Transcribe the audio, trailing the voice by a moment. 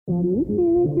Hi,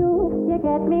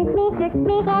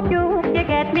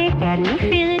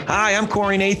 I'm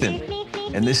Corey Nathan,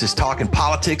 and this is Talking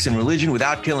Politics and Religion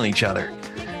Without Killing Each Other.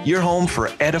 Your home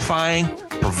for edifying,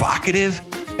 provocative,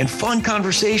 and fun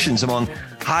conversations among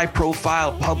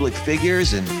high-profile public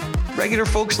figures and regular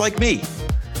folks like me.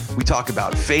 We talk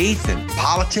about faith and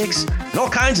politics and all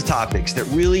kinds of topics that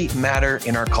really matter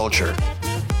in our culture.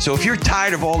 So if you're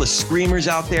tired of all the screamers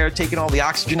out there taking all the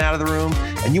oxygen out of the room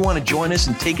and you want to join us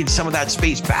in taking some of that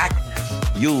space back,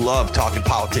 you'll love talking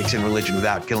politics and religion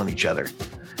without killing each other.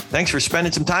 Thanks for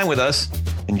spending some time with us.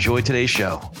 Enjoy today's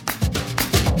show.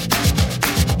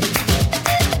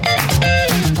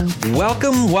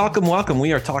 Welcome.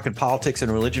 We are talking politics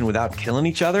and religion without killing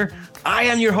each other. I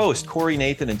am your host, Corey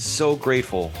Nathan, and so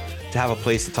grateful to have a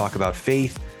place to talk about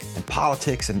faith and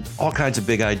politics and all kinds of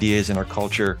big ideas in our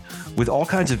culture with all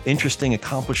kinds of interesting,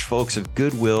 accomplished folks of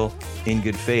goodwill in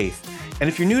good faith. And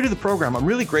if you're new to the program, I'm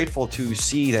really grateful to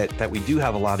see that we do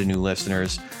have a lot of new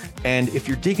listeners. And if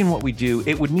you're digging what we do,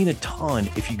 it would mean a ton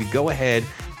if you could go ahead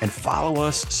and follow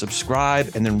us,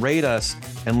 subscribe, and then rate us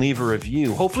and leave a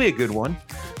review, hopefully a good one.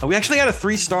 We actually got a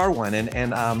 3-star one,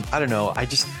 and I don't know,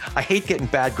 I hate getting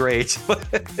bad grades, but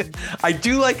I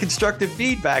do like constructive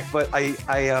feedback, but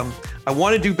I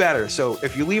want to do better. So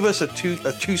if you leave us a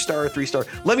 2-star or 3-star,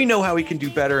 let me know how we can do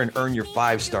better and earn your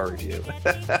 5-star review.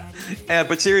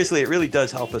 But seriously, it really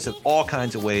does help us in all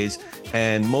kinds of ways,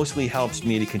 and mostly helps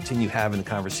me to continue having the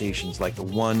conversations like the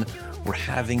one we're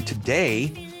having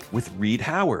today with Reed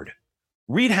Howard.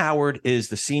 Reed Howard is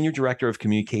the Senior Director of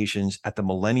Communications at the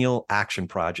Millennial Action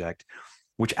Project,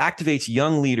 which activates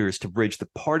young leaders to bridge the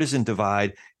partisan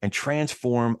divide and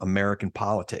transform American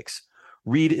politics.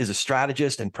 Reed is a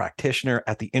strategist and practitioner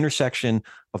at the intersection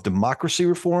of democracy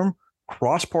reform,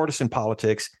 cross-partisan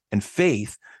politics, and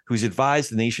faith, who's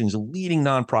advised the nation's leading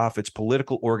nonprofits,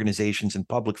 political organizations, and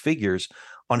public figures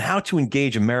on how to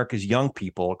engage America's young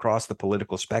people across the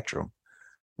political spectrum.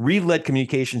 Reed led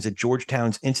communications at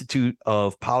Georgetown's Institute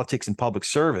of Politics and Public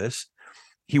Service.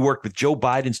 He worked with Joe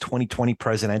Biden's 2020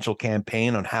 presidential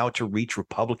campaign on how to reach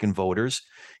Republican voters.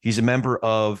 He's a member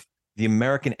of the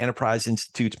American Enterprise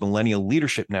Institute's Millennial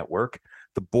Leadership Network,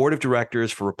 the board of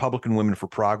directors for Republican Women for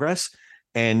Progress,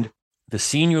 and the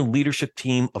senior leadership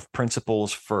team of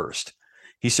Principles First.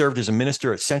 He served as a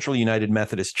minister at Central United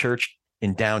Methodist Church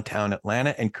in downtown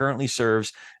Atlanta and currently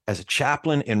serves as a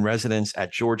chaplain in residence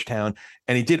at Georgetown.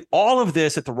 And he did all of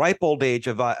this at the ripe old age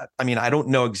of, I don't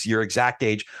know your exact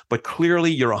age, but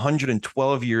clearly you're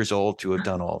 112 years old to have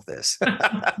done all of this.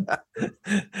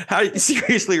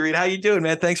 Seriously, Reed, how you doing,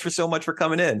 man? Thanks so much for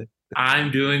coming in. I'm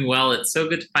doing well. It's so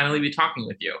good to finally be talking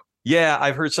with you. Yeah,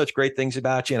 I've heard such great things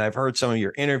about you, and I've heard some of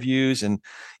your interviews, and,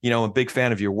 I'm a big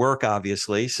fan of your work,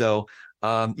 obviously. So,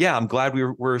 I'm glad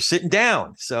we're sitting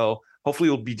down. So hopefully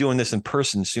we'll be doing this in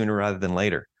person sooner rather than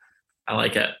later. I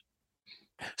like it.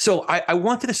 So I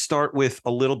wanted to start with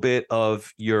a little bit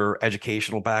of your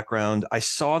educational background. I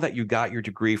saw that you got your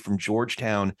degree from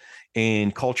Georgetown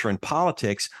in culture and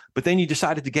politics, but then you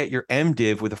decided to get your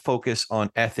MDiv with a focus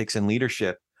on ethics and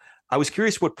leadership. I was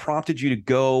curious what prompted you to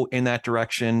go in that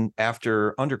direction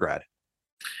after undergrad.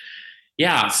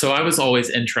 Yeah, so I was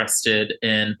always interested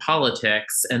in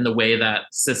politics and the way that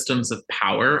systems of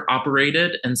power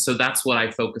operated. And so that's what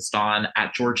I focused on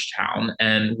at Georgetown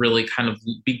and really kind of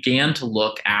began to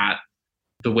look at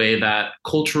the way that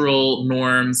cultural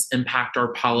norms impact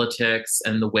our politics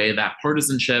and the way that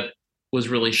partisanship was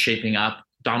really shaping up.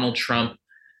 Donald Trump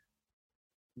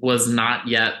was not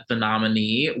yet the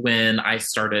nominee when I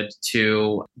started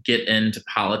to get into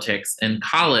politics in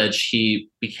college. He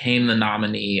became the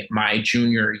nominee my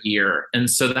junior year. And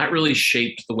so that really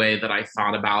shaped the way that I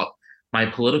thought about my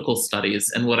political studies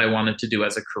and what I wanted to do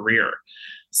as a career.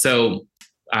 So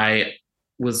I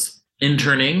was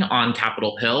interning on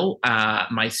Capitol Hill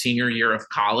my senior year of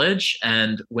college.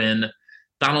 And when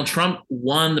Donald Trump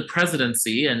won the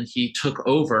presidency and he took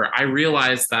over, I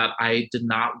realized that I did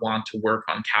not want to work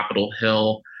on Capitol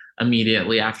Hill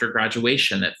immediately after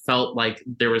graduation. It felt like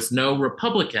there was no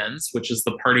Republicans, which is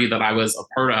the party that I was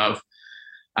a part of.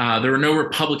 There were no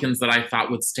Republicans that I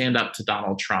thought would stand up to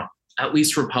Donald Trump, at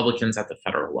least Republicans at the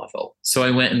federal level. So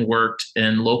I went and worked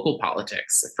in local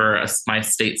politics for my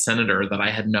state senator that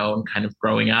I had known kind of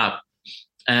growing up.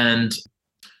 And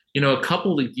a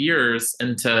couple of years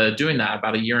into doing that,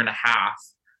 about a year and a half,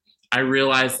 I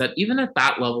realized that even at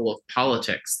that level of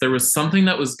politics, there was something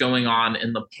that was going on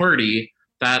in the party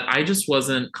that I just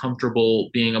wasn't comfortable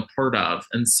being a part of.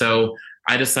 And so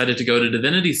I decided to go to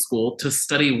divinity school to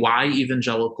study why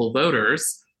evangelical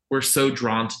voters were so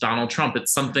drawn to Donald Trump.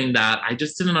 It's something that I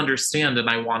just didn't understand and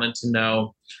I wanted to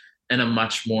know. in a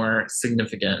much more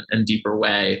significant and deeper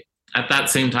way. At that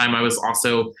same time, I was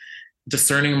also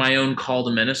discerning my own call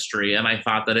to ministry. And I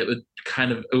thought that it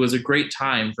was a great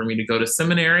time for me to go to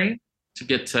seminary, to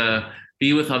get to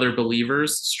be with other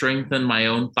believers, strengthen my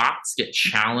own thoughts, get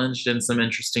challenged in some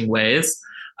interesting ways,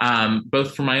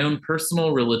 both for my own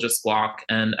personal religious walk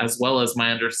and as well as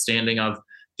my understanding of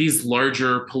these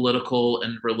larger political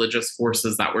and religious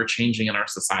forces that were changing in our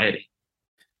society.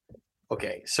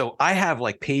 Okay, so I have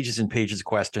like pages and pages of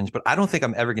questions, but I don't think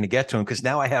I'm ever going to get to them because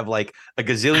now I have like a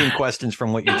gazillion questions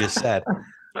from what you just said.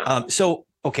 So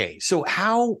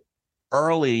how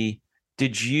early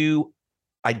did you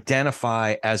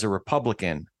identify as a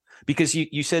Republican? Because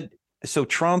you said, so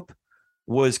Trump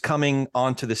was coming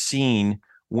onto the scene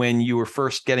when you were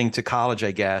first getting to college,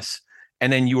 I guess,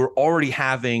 and then you were already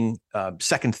having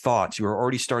second thoughts. You were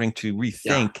already starting to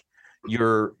rethink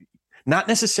your. Not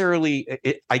necessarily,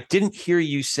 I didn't hear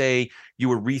you say you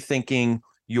were rethinking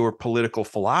your political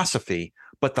philosophy,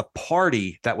 but the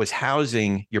party that was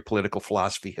housing your political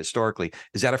philosophy historically.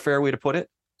 Is that a fair way to put it?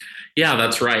 Yeah,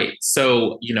 that's right.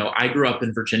 So, I grew up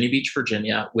in Virginia Beach,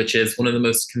 Virginia, which is one of the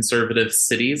most conservative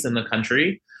cities in the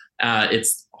country.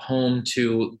 It's home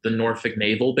to the Norfolk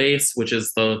Naval Base, which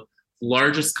is the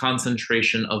largest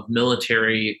concentration of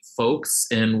military folks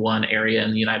in one area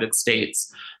in the United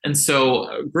States. And so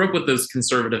I grew up with those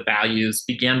conservative values,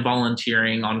 began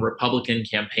volunteering on Republican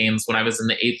campaigns when I was in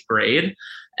the 8th grade.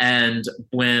 And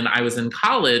when I was in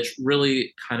college,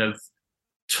 really kind of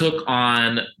took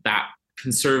on that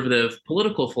conservative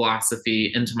political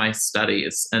philosophy into my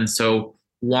studies. And so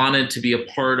wanted to be a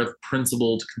part of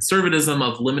principled conservatism,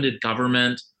 of limited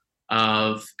government,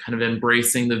 of kind of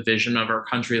embracing the vision of our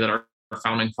country that our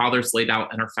founding fathers laid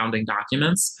out in our founding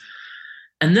documents.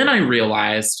 And then I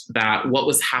realized that what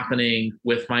was happening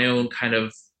with my own kind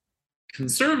of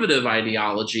conservative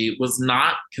ideology was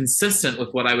not consistent with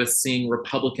what I was seeing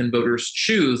Republican voters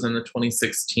choose in the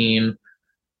 2016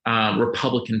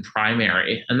 Republican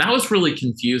primary. And that was really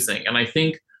confusing. And I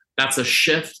think that's a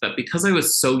shift that, because I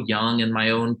was so young in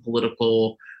my own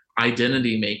political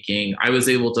identity making, I was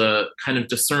able to kind of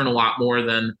discern a lot more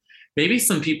than maybe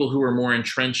some people who were more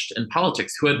entrenched in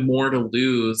politics, who had more to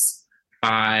lose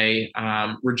by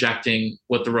rejecting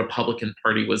what the Republican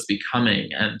Party was becoming.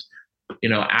 And,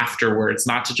 afterwards,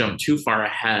 not to jump too far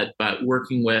ahead, but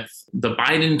working with the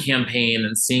Biden campaign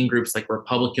and seeing groups like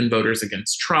Republican Voters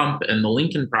Against Trump and the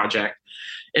Lincoln Project,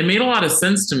 it made a lot of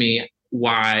sense to me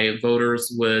why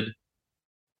voters would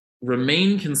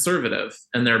remain conservative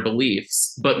in their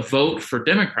beliefs, but vote for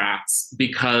Democrats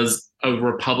because a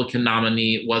Republican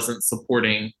nominee wasn't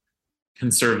supporting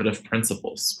conservative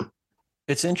principles.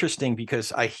 It's interesting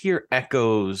because I hear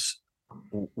echoes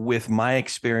with my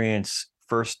experience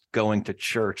first going to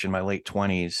church in my late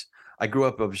 20s. I grew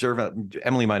up observant.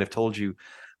 Emily might have told you,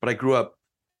 but I grew up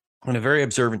in a very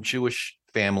observant Jewish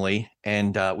family,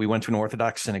 and we went to an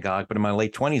Orthodox synagogue. But in my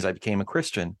late 20s, I became a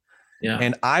Christian. Yeah.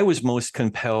 And I was most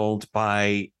compelled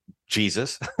by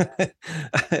Jesus.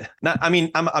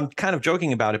 I'm kind of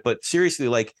joking about it, but seriously,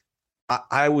 like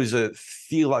I was a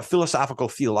philosophical,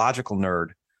 theological nerd.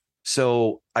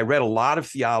 So I read a lot of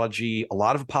theology, a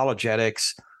lot of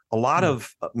apologetics, a lot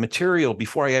of material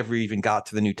before I ever even got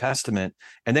to the New Testament.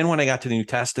 And then when I got to the New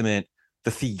Testament,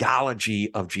 the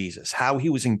theology of Jesus, how he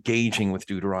was engaging with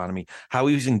Deuteronomy, how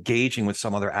he was engaging with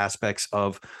some other aspects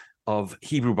of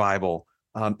Hebrew Bible.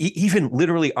 Even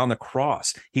literally on the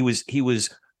cross, he was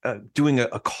doing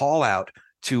a call out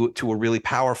to a really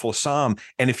powerful psalm.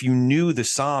 And if you knew the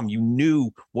psalm, you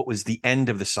knew what was the end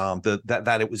of the psalm,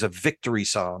 that it was a victory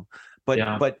psalm. But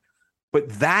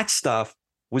that stuff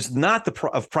was not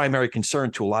of primary concern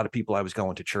to a lot of people I was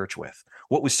going to church with.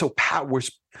 What was so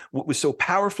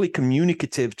powerfully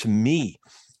communicative to me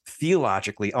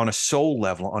theologically, on a soul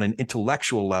level, on an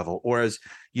intellectual level, or as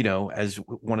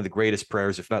one of the greatest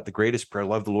prayers, if not the greatest prayer,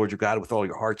 love the Lord your God with all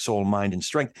your heart, soul, mind, and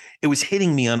strength. It was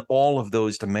hitting me on all of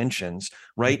those dimensions,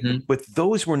 right? Mm-hmm. But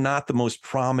those were not the most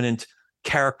prominent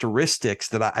characteristics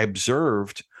that I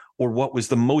observed, or what was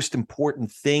the most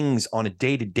important things on a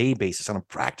day-to-day basis, on a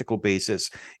practical basis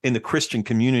in the Christian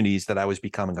communities that I was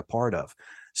becoming a part of.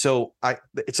 So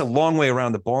it's a long way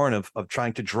around the barn of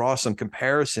trying to draw some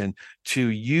comparison to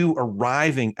you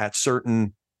arriving at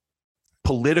certain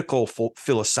political,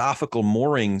 philosophical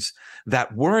moorings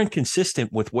that weren't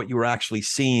consistent with what you were actually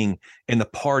seeing in the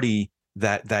party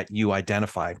that you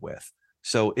identified with.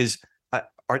 So is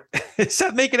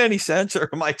that making any sense, or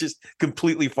am I just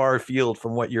completely far afield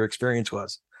from what your experience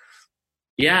was?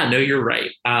 Yeah, no, you're right.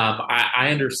 I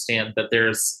understand that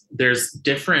there's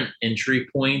different entry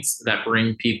points that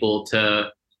bring people to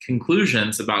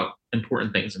conclusions about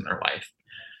important things in their life.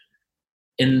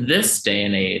 in this day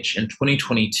and age, in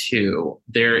 2022,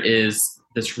 there is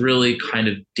this really kind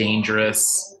of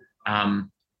dangerous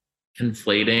um,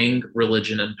 conflating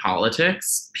religion and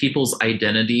politics. People's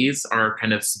identities are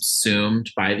kind of subsumed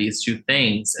by these two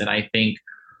things. And I think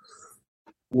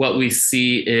what we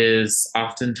see is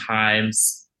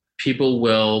oftentimes people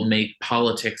will make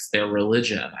politics their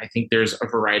religion. I think there's a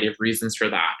variety of reasons for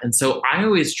that. And so I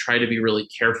always try to be really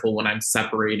careful when I'm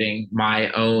separating my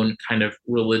own kind of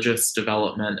religious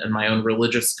development and my own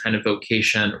religious kind of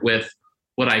vocation with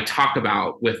what I talk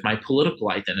about with my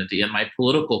political identity and my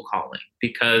political calling,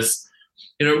 because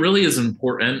it really is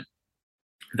important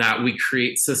that we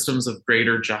create systems of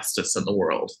greater justice in the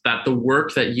world, that the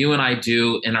work that you and I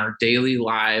do in our daily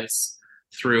lives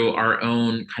through our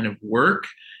own kind of work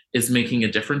is making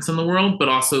a difference in the world, but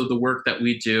also the work that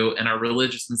we do in our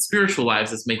religious and spiritual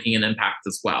lives is making an impact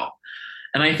as well.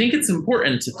 And I think it's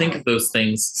important to think of those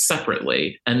things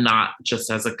separately and not just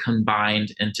as a combined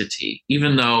entity.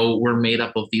 Even though we're made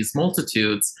up of these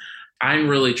multitudes, I'm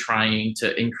really trying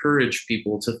to encourage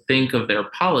people to think of their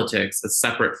politics as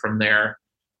separate from their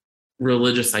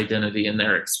religious identity and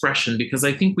their expression, because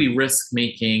I think we risk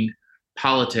making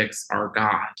politics our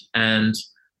God, and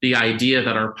the idea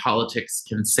that our politics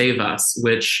can save us,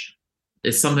 which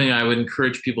is something I would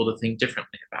encourage people to think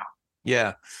differently about.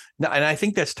 Yeah. No, and I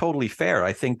think that's totally fair.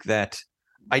 I think that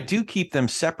I do keep them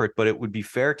separate, but it would be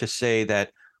fair to say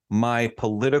that my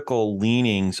political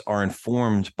leanings are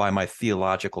informed by my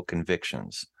theological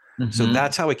convictions. So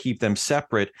that's how I keep them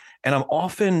separate. And I'm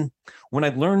often, when I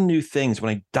learn new things,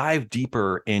 when I dive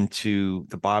deeper into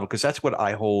the Bible, because that's what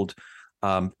I hold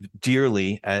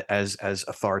dearly as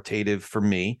authoritative for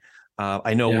me.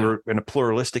 I know we're in a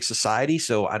pluralistic society,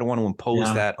 so I don't want to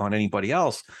impose that on anybody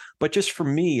else. But just for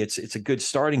me, it's a good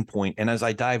starting point. And as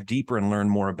I dive deeper and learn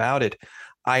more about it,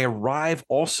 I arrive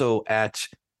also at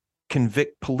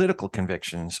political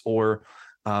convictions or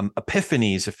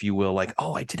epiphanies, if you will, like,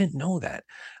 oh, I didn't know that.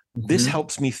 This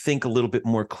helps me think a little bit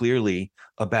more clearly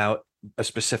about a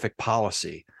specific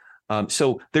policy.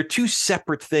 So they're two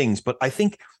separate things. But I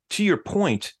think, to your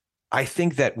point, I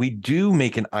think that we do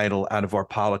make an idol out of our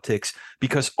politics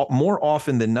because more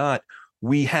often than not,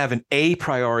 we have an a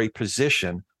priori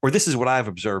position, or this is what I've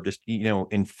observed is,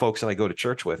 in folks that I go to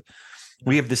church with.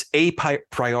 We have this a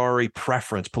priori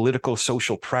preference, political,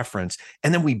 social preference,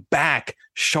 and then we back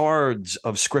shards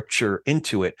of scripture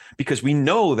into it because we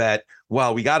know that,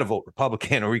 well, we got to vote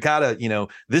Republican, or we got to,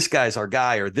 this guy's our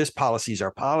guy, or this policy is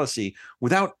our policy,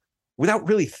 without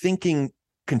really thinking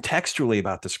contextually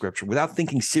about the scripture, without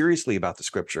thinking seriously about the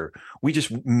scripture. We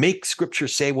just make scripture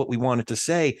say what we want it to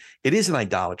say. It is an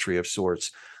idolatry of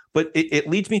sorts. But it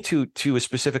leads me to a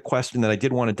specific question that I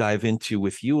did want to dive into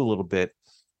with you a little bit.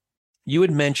 You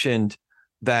had mentioned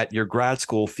that your grad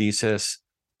school thesis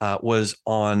was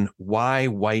on why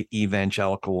white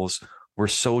evangelicals were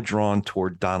so drawn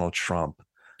toward Donald Trump.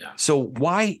 Yeah. So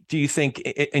why do you think,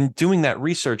 in doing that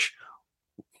research,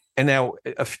 and now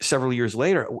several years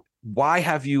later, why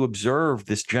have you observed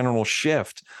this general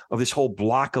shift of this whole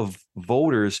block of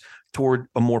voters toward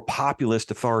a more populist,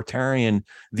 authoritarian,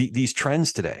 these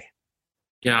trends today?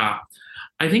 Yeah.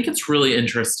 I think it's really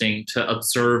interesting to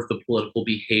observe the political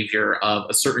behavior of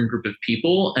a certain group of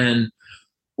people. And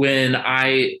when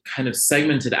I kind of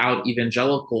segmented out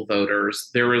evangelical voters,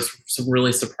 there was some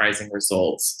really surprising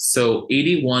results. So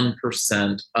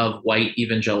 81% of white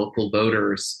evangelical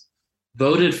voters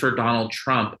voted for Donald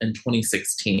Trump in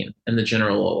 2016 in the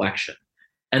general election.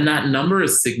 And that number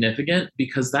is significant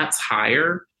because that's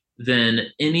higher than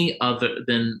the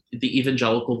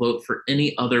evangelical vote for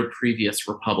any other previous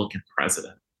Republican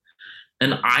president.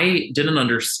 And I didn't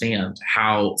understand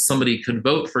how somebody could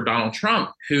vote for Donald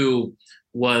Trump, who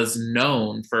was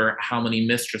known for how many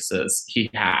mistresses he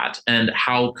had and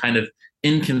how kind of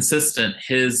inconsistent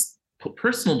his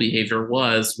personal behavior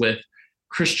was with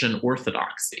Christian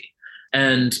orthodoxy.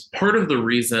 And part of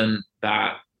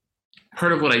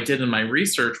what I did in my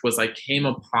research was I came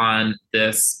upon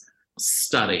this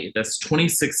study, this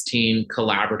 2016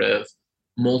 collaborative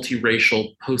multiracial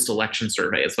post-election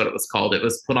survey is what it was called. It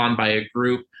was put on by a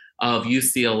group of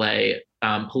UCLA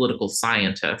political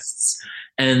scientists,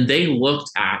 and they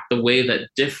looked at the way that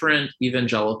different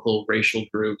evangelical racial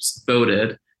groups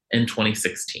voted in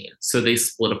 2016. So they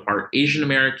split apart Asian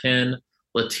American,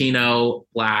 Latino,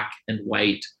 Black, and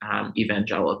white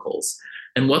evangelicals.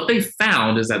 And what they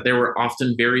found is that there were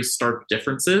often very stark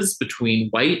differences between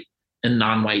white and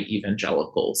non-white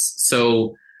evangelicals.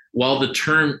 So what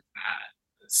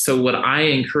I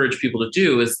encourage people to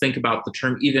do is think about the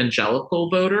term evangelical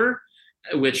voter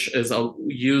which is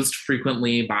used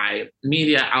frequently by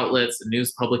media outlets and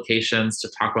news publications to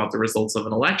talk about the results of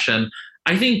an election,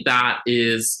 I think that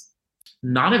is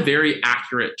not a very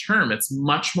accurate term. It's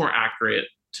much more accurate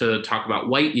to talk about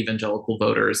white evangelical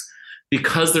voters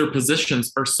because their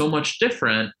positions are so much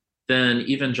different than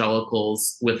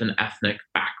evangelicals with an ethnic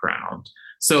background.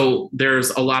 So there's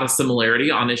a lot of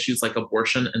similarity on issues like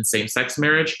abortion and same sex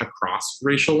marriage across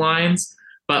racial lines.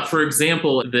 But for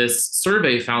example, this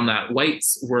survey found that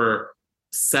whites were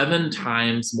 7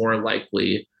 times more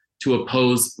likely to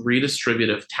oppose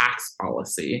redistributive tax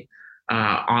policy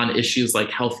on issues like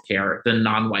healthcare than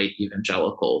non-white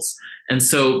evangelicals. And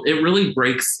so it really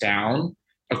breaks down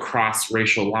across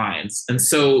racial lines. And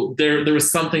so there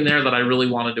was something there that I really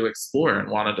wanted to explore and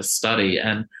wanted to study.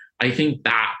 And I think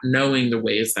that knowing the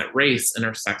ways that race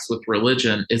intersects with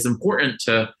religion is important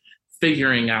to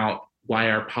figuring out why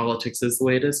our politics is the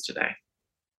way it is today.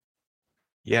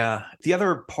 Yeah. The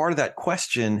other part of that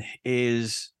question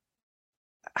is,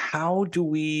 how do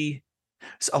we,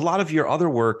 a lot of your other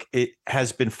work, it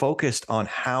has been focused on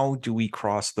how do we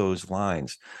cross those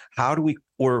lines? How do we,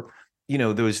 or,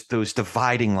 those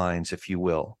dividing lines, if you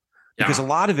will, because a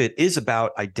lot of it is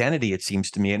about identity, it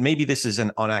seems to me. And maybe this is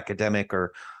an unacademic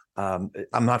or I'm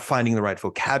not finding the right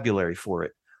vocabulary for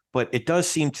it, but it does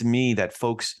seem to me that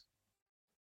folks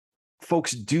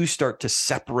do start to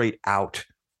separate out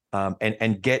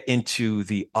and get into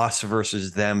the us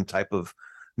versus them type of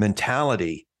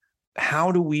mentality.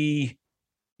 How do we,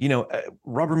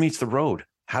 rubber meets the road?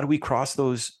 How do we cross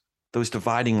those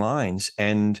dividing lines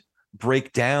and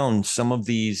break down some of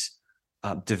these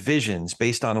divisions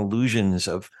based on illusions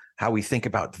of how we think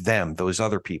about them, those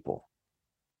other people?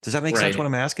 Does that make sense what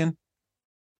I'm asking?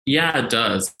 Yeah, it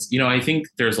does. I think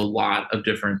there's a lot of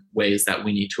different ways that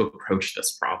we need to approach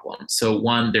this problem. So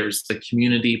one, there's the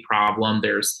community problem.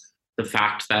 There's the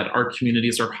fact that our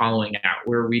communities are hollowing out,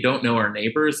 where we don't know our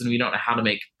neighbors and we don't know how to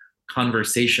make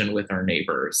conversation with our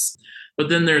neighbors. But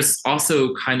then there's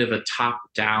also kind of a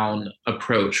top-down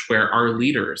approach where our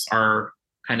leaders are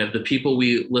kind of the people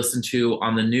we listen to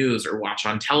on the news or watch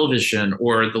on television,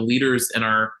 or the leaders in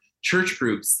our church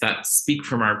groups that speak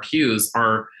from our pews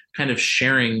are kind of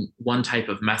sharing one type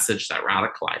of message that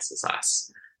radicalizes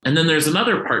us. And then there's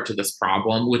another part to this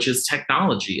problem, which is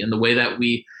technology and the way that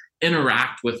we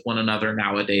interact with one another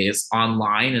nowadays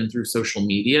online and through social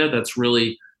media, that's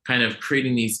really kind of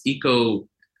creating these echo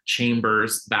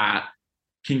chambers that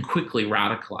can quickly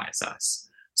radicalize us.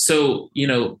 So,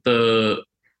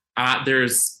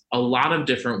 there's a lot of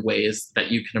different ways that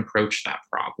you can approach that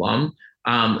problem.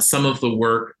 Some of the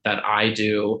work that I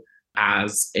do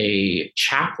as a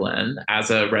chaplain,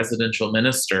 as a residential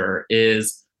minister,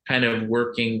 is kind of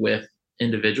working with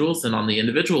individuals and on the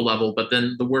individual level, but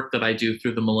then the work that I do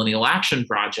through the Millennial Action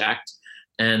Project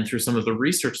and through some of the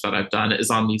research that I've done is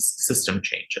on these system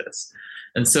changes.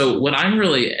 And so what I'm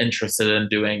really interested in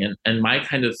doing, and my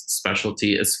kind of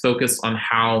specialty, is focused on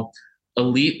how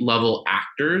elite level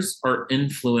actors are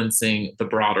influencing the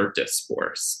broader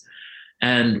discourse.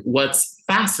 And what's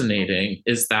fascinating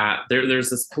is that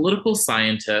there's this political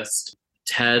scientist,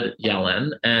 Ted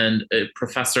Yellen, and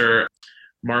Professor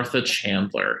Martha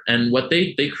Chandler. And what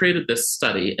they created this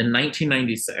study in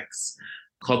 1996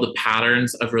 called The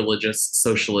Patterns of Religious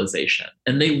Socialization.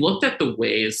 And they looked at the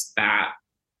ways that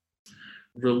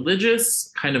religious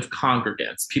kind of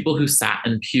congregants, people who sat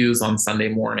in pews on Sunday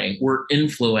morning, were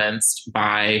influenced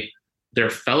by their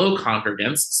fellow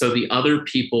congregants, so the other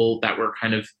people that were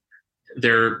kind of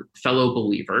their fellow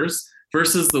believers,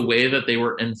 versus the way that they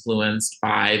were influenced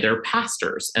by their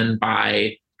pastors and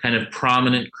by kind of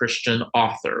prominent Christian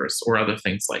authors or other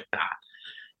things like that.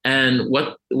 And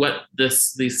what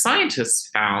these scientists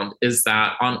found is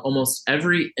that on almost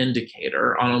every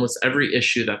indicator, on almost every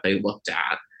issue that they looked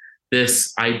at,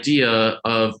 this idea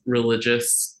of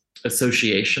religious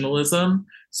associationalism,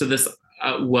 so this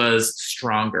was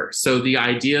stronger. So the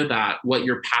idea that what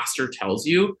your pastor tells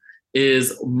you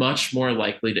is much more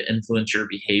likely to influence your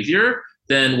behavior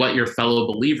than what your fellow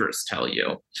believers tell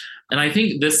you. And I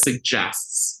think this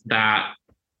suggests that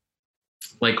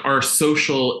like our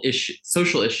social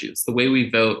issues, the way we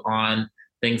vote on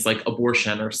things like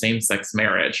abortion or same-sex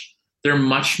marriage, they're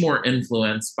much more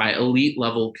influenced by elite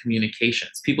level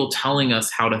communications, people telling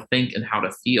us how to think and how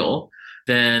to feel,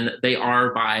 than they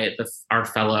are by our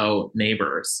fellow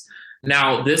neighbors.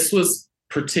 Now, this was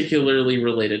particularly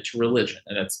related to religion,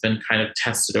 and it's been kind of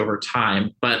tested over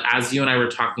time. But as you and I were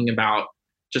talking about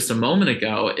just a moment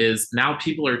ago, is now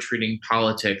people are treating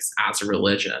politics as a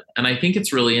religion. And I think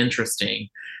it's really interesting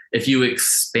if you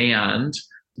expand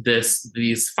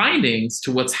these findings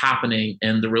to what's happening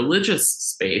in the religious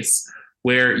space,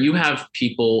 where you have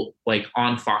people like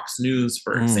on Fox News,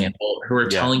 for example, who are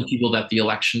Yeah. telling people that the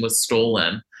election was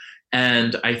stolen.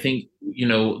 And I think,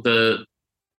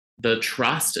 the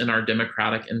trust in our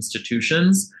democratic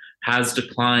institutions has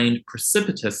declined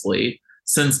precipitously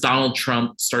since Donald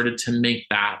Trump started to make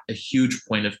that a huge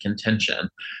point of contention.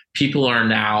 People are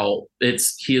now,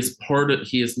 he has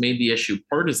made the issue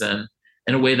partisan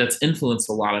in a way that's influenced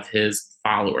a lot of his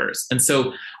followers. And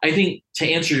so I think,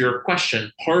 to answer your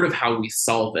question, part of how we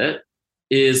solve it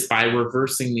is by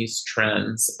reversing these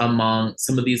trends among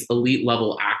some of these elite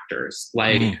level actors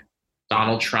like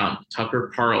Donald Trump,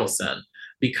 Tucker Carlson,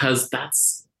 because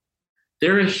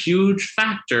they're a huge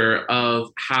factor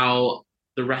of how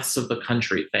the rest of the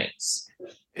country thinks.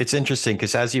 It's interesting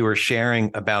because as you were sharing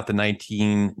about the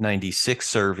 1996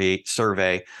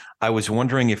 survey, I was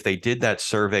wondering if they did that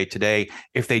survey today,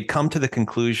 if they'd come to the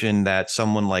conclusion that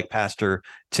someone like Pastor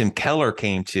Tim Keller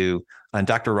came to, and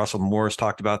Dr. Russell Moore has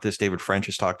talked about this, David French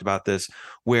has talked about this,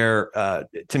 where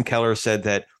Tim Keller said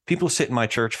that people sit in my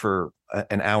church for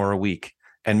an hour a week,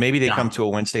 and maybe they come to a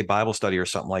Wednesday Bible study or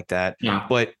something like that. Yeah.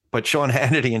 But Sean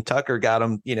Hannity and Tucker got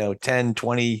them, 10,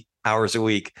 20 hours a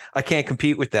week. I can't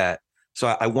compete with that. So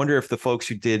I wonder if the folks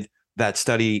who did that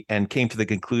study and came to the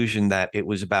conclusion that it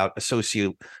was about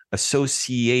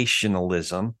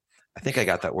associationalism. I think I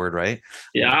got that word right.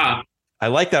 Yeah. I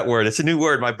like that word. It's a new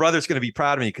word. My brother's going to be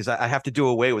proud of me because I have to do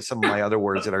away with some of my other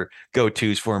words that are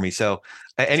go-tos for me. So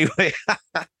anyway,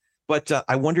 but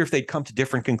I wonder if they'd come to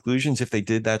different conclusions if they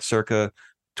did that circa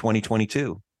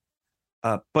 2022.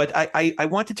 But I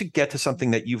wanted to get to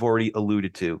something that you've already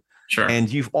alluded to. Sure.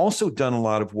 And you've also done a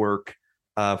lot of work,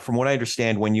 from what I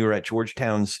understand, when you were at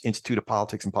Georgetown's Institute of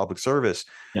Politics and Public Service.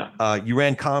 You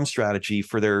ran comm strategy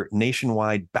for their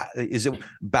nationwide, is it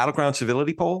Battleground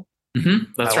Civility Poll?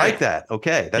 That's I right. like that.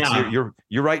 Okay. That's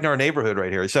you're right in our neighborhood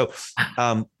right here. So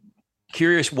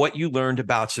curious what you learned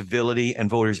about civility and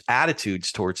voters'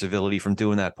 attitudes towards civility from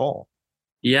doing that poll.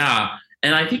 Yeah.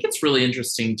 And I think it's really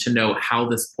interesting to know how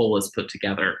this poll is put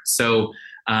together. So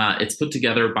it's put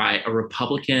together by a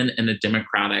Republican and a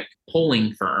Democratic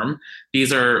polling firm.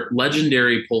 These are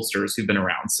legendary pollsters who've been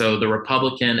around. So the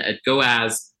Republican Ed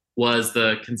Goaz was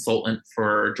the consultant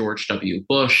for George W.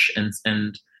 Bush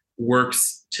and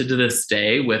works to this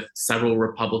day with several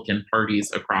Republican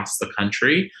parties across the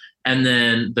country. And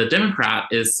then the Democrat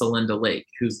is Celinda Lake,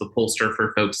 who's the pollster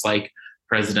for folks like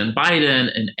President Biden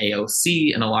and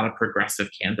AOC and a lot of progressive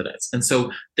candidates. And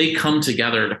so they come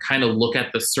together to kind of look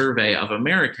at the survey of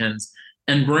Americans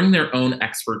and bring their own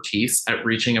expertise at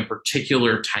reaching a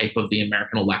particular type of the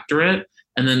American electorate.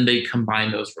 And then they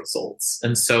combine those results.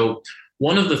 And so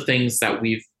one of the things that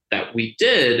we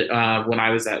did when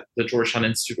I was at the Georgetown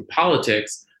Institute of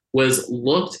Politics was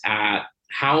looked at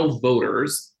how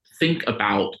voters think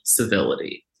about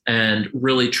civility and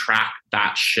really track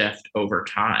that shift over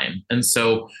time. And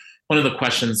so one of the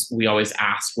questions we always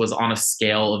asked was on a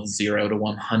scale of 0 to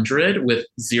 100, with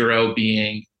 0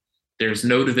 being there's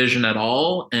no division at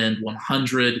all, and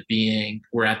 100 being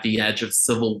we're at the edge of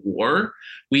civil war.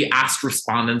 We asked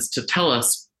respondents to tell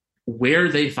us where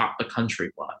they thought the country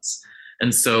was.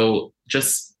 And so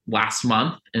just last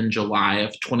month in July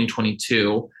of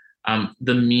 2022,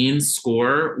 the mean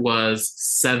score was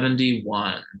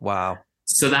 71. Wow.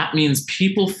 So that means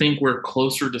people think we're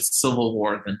closer to civil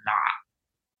war than not.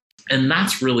 And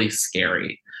that's really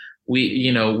scary.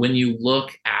 When you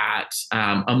look at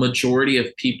a majority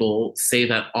of people say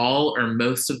that all or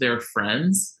most of their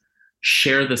friends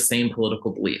share the same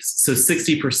political beliefs. So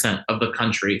 60% of the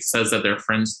country says that their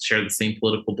friends share the same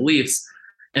political beliefs,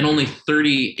 and only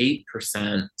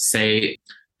 38% say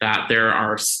that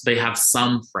they have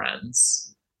some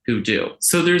friends who do.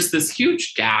 So there's this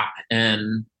huge gap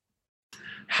in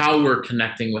how we're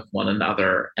connecting with one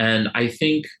another. And I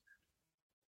think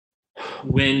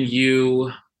when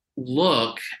you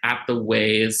look at the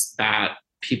ways that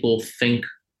people think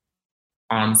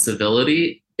on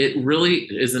civility, it really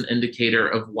is an indicator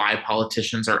of why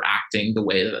politicians are acting the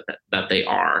way that they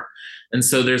are. And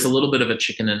so there's a little bit of a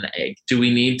chicken and egg. Do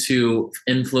we need to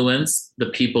influence the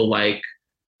people like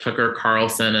Tucker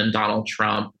Carlson and Donald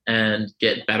Trump and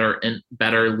get better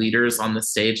leaders on the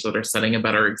stage that are setting a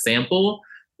better example?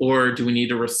 Or do we need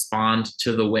to respond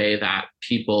to the way that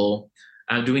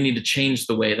do we need to change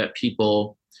the way that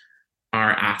people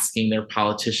are asking their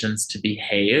politicians to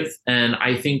behave? And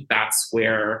I think that's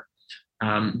where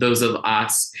those of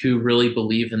us who really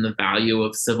believe in the value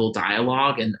of civil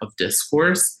dialogue and of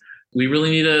discourse, we really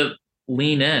need to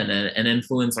lean in and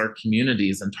influence our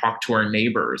communities and talk to our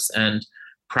neighbors and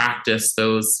practice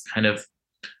those kind of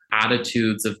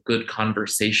attitudes of good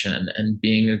conversation and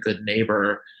being a good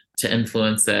neighbor to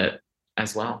influence it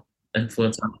as well,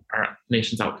 influence our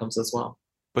nation's outcomes as well.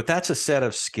 But that's a set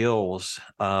of skills,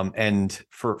 and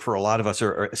for a lot of us,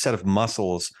 are a set of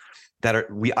muscles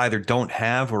that we either don't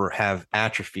have or have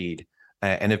atrophied,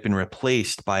 and have been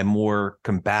replaced by more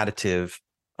combative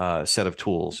set of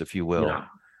tools, if you will. Yeah.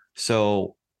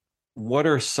 So, what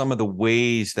are some of the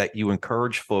ways that you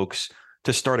encourage folks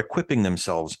to start equipping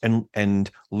themselves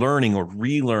and learning or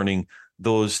relearning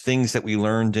those things that we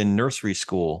learned in nursery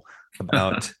school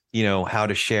about, how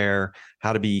to share,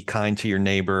 how to be kind to your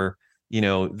neighbor,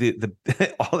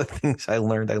 the all the things I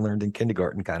learned in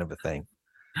kindergarten, kind of a thing.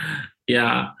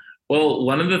 Yeah. Well,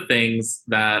 one of the things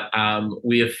that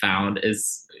we have found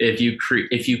is if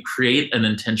you create an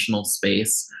intentional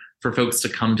space for folks to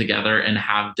come together and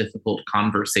have difficult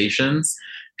conversations,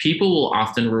 people will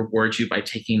often reward you by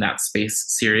taking that space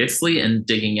seriously and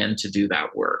digging in to do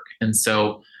that work. And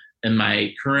so, in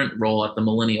my current role at the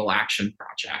Millennial Action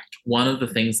Project, one of the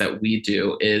things that we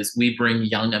do is we bring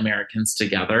young Americans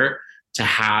together to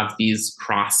have these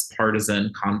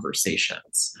cross-partisan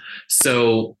conversations.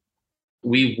 So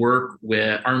we work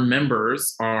with our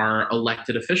members are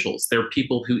elected officials. They're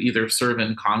people who either serve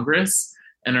in Congress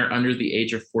and are under the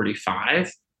age of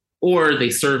 45, or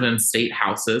they serve in state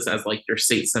houses as like your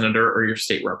state senator or your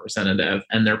state representative,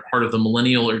 and they're part of the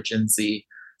millennial or Gen Z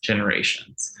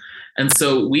generations. And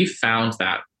so we found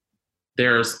that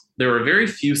there are very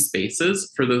few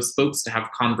spaces for those folks to have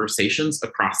conversations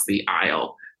across the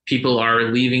aisle. People are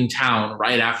leaving town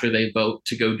right after they vote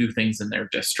to go do things in their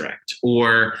district,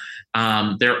 or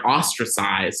they're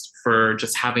ostracized for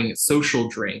just having social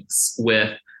drinks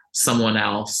with someone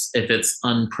else if it's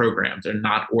unprogrammed or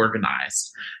not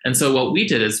organized. And so what we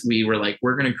did is we were like,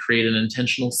 we're going to create an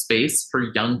intentional space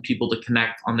for young people to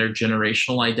connect on their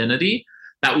generational identity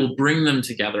that will bring them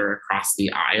together across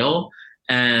the aisle.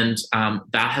 And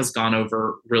that has gone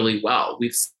over really well.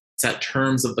 We've set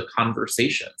terms of the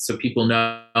conversation so people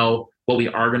know what we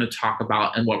are going to talk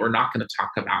about and what we're not going to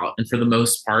talk about. And for the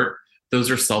most part,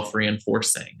 those are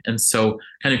self-reinforcing. And so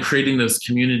kind of creating those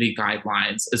community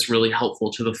guidelines is really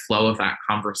helpful to the flow of that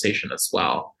conversation as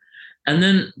well. And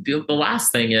then the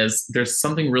last thing is there's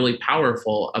something really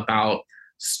powerful about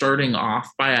starting off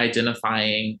by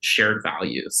identifying shared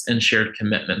values and shared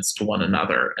commitments to one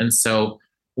another. And so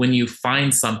when you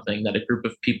find something that a group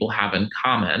of people have in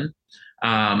common,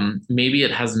 maybe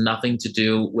it has nothing to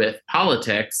do with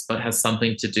politics, but has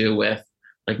something to do with,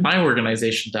 like my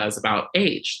organization does, about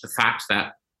age, the fact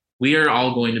that we are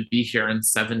all going to be here in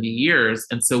 70 years.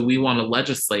 And so we want to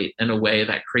legislate in a way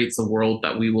that creates a world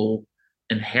that we will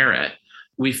inherit.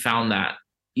 We found that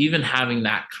even having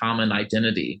that common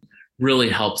identity really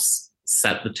helps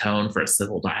set the tone for a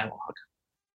civil dialogue.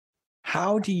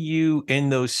 How do you, in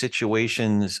those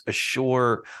situations,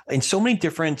 assure, in so many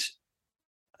different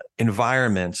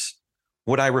environments,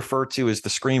 what I refer to as the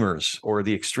screamers or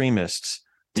the extremists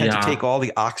tend to take all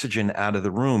the oxygen out of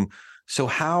the room. So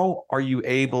how are you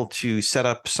able to set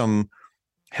up some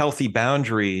healthy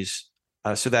boundaries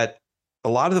so that a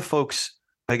lot of the folks,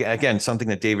 again, something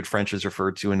that David French has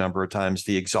referred to a number of times,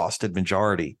 the exhausted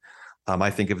majority. I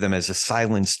think of them as a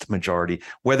silenced majority,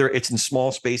 whether it's in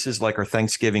small spaces like our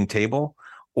Thanksgiving table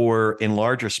or in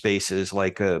larger spaces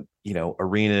like,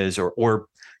 arenas or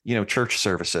church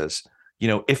services.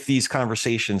 If these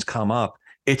conversations come up,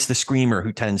 it's the screamer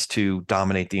who tends to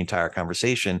dominate the entire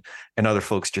conversation and other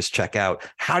folks just check out.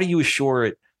 How do you assure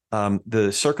it,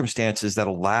 the circumstances that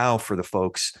allow for the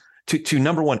folks to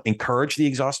number one, encourage the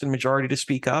exhausted majority to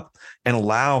speak up and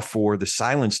allow for the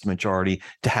silenced majority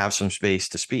to have some space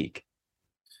to speak?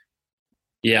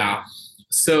 Yeah.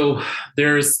 So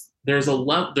there's a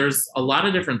lot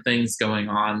of different things going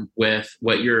on with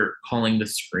what you're calling the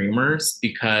screamers,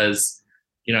 because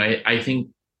I think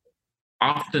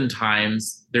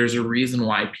oftentimes there's a reason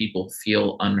why people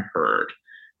feel unheard.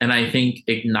 And I think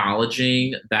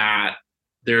acknowledging that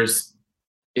there's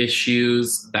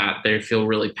issues that they feel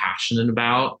really passionate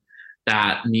about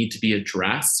that need to be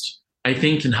addressed, I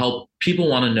think can help people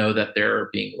want to know that they're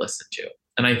being listened to.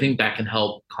 And I think that can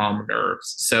help calm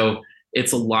nerves. So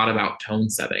it's a lot about tone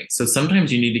setting. So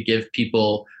sometimes you need to give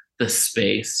people the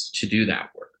space to do that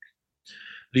work.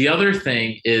 The other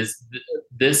thing is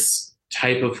this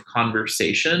type of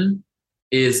conversation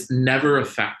is never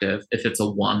effective if it's a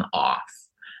one-off.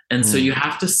 And so you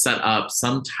have to set up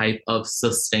some type of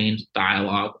sustained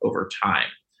dialogue over time.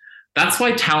 That's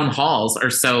why town halls are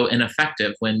so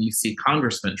ineffective when you see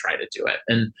congressmen try to do it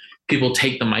and people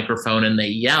take the microphone and they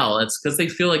yell. It's because they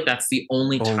feel like that's the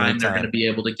only time they're going to be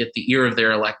able to get the ear of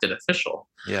their elected official.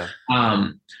 Yeah.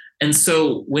 And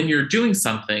so when you're doing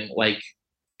something like,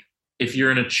 if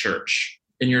you're in a church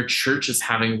and your church is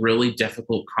having really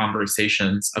difficult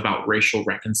conversations about racial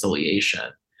reconciliation,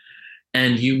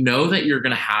 and you know that you're going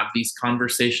to have these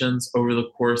conversations over the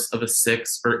course of a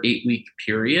 6 or 8 week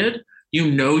period, you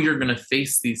know you're going to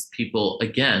face these people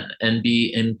again and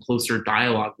be in closer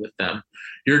dialogue with them.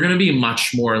 You're going to be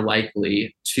much more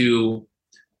likely to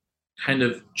kind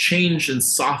of change and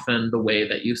soften the way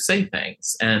that you say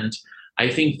things. And I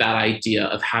think that idea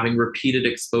of having repeated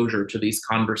exposure to these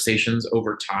conversations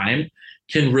over time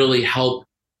can really help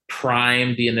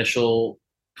prime the initial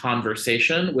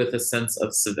conversation with a sense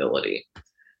of civility.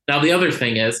 Now, the other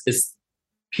thing is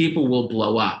people will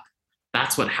blow up.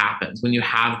 That's what happens when you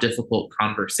have difficult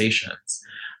conversations.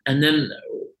 And then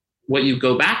what you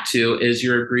go back to is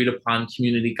your agreed upon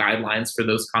community guidelines for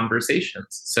those conversations.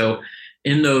 So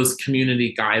in those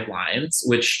community guidelines,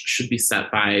 which should be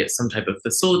set by some type of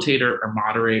facilitator or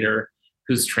moderator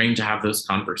who's trained to have those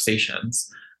conversations,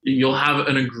 you'll have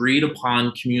an agreed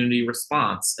upon community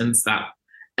response. And it's that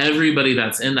everybody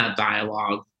that's in that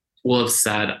dialogue will have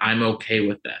said, I'm okay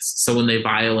with this. So when they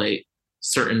violate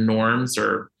certain norms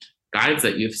or guides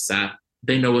that you've set,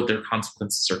 they know what their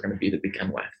consequences are going to be to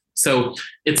begin with. So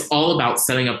it's all about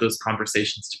setting up those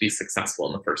conversations to be successful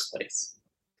in the first place.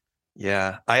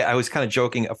 Yeah, I was kind of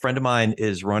joking. A friend of mine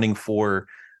is running for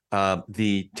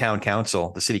the town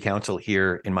council, the city council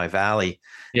here in my valley.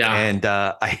 Yeah. And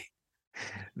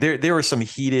there were some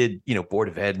heated, Board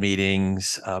of Ed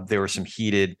meetings. There were some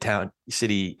heated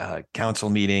city council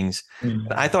meetings.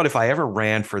 Mm-hmm. And I thought if I ever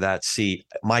ran for that seat,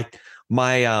 my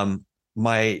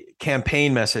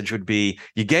campaign message would be,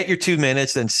 you get your 2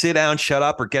 minutes, then sit down, shut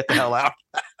up, or get the hell out.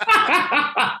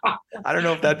 I don't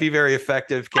know if that'd be very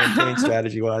effective campaign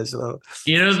strategy wise, though.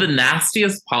 The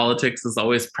nastiest politics is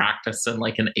always practiced in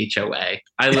like an HOA.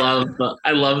 I love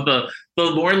the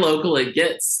more local it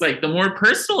gets, like the more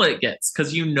personal it gets,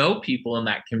 because people in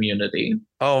that community.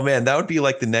 Oh man, that would be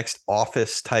like the next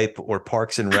Office type or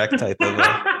Parks and Rec type of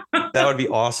that would be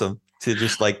awesome to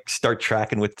just like start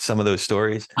tracking with some of those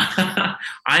stories.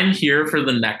 I'm here for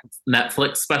the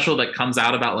Netflix special that comes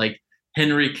out about like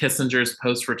Henry Kissinger's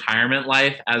post-retirement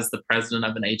life as the president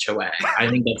of an HOA. I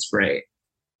think that's great.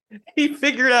 He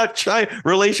figured out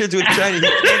relations with China. He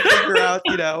can't figure out,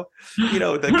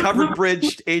 the covered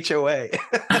bridge HOA.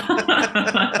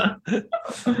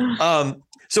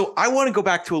 So I want to go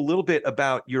back to a little bit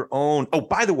about your own. Oh,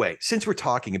 by the way, since we're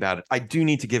talking about it, I do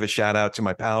need to give a shout out to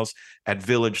my pals at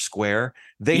Village Square.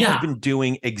 They have been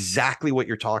doing exactly what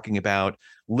you're talking about.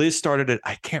 Liz started it,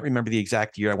 I can't remember the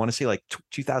exact year. I want to say like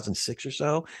 2006 or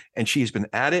so. And she's been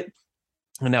at it.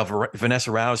 And now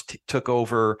Vanessa Rouse took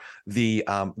over the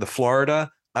Florida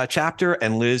chapter,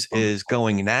 and Liz is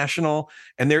going national.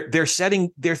 And they're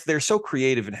so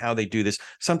creative in how they do this.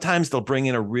 Sometimes they'll bring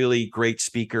in a really great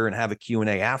speaker and have a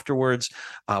Q&A afterwards.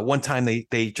 One time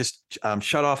they just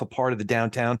shut off a part of the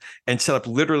downtown and set up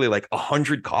literally like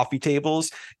 100 coffee tables.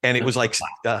 And it was like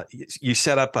you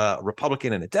set up a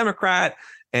Republican and a Democrat,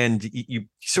 and you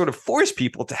sort of force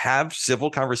people to have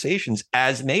civil conversations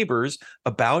as neighbors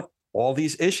about all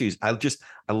these issues. I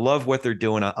love what they're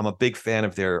doing. I'm a big fan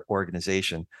of their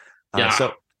organization.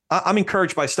 So I'm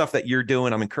encouraged by stuff that you're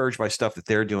doing. I'm encouraged by stuff that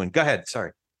they're doing. Go ahead.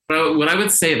 Sorry. But what I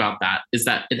would say about that is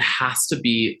that it has to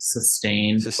be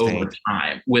sustained over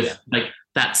time with like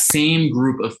that same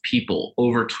group of people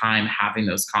over time having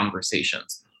those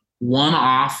conversations.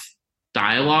 One-off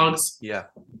dialogues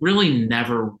really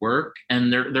never work,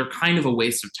 and they're kind of a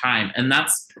waste of time. And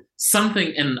that's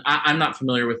something, and I'm not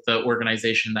familiar with the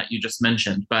organization that you just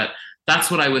mentioned, but that's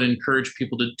what I would encourage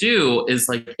people to do is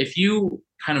like, if you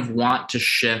kind of want to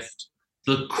shift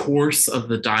the course of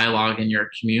the dialogue in your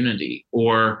community,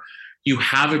 or you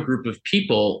have a group of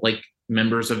people like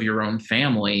members of your own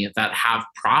family that have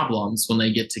problems when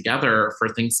they get together for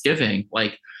Thanksgiving,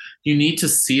 like you need to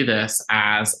see this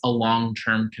as a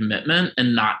long-term commitment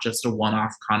and not just a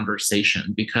one-off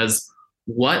conversation. Because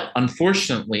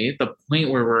unfortunately, the point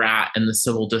where we're at in the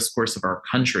civil discourse of our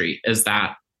country is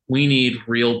that we need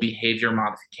real behavior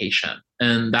modification.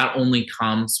 And that only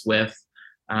comes with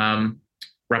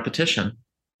repetition.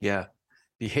 Yeah.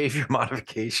 Behavior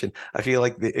modification. I feel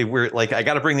like we're like, I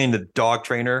got to bring in the dog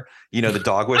trainer, the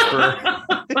dog whisperer.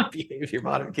 Behavior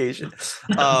modification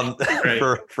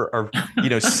for our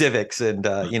civics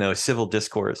and civil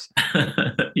discourse.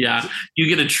 Yeah, you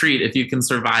get a treat if you can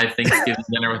survive Thanksgiving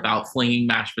dinner without flinging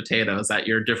mashed potatoes at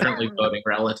your differently voting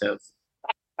relative.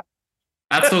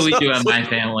 That's what we do in my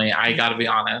family. I got to be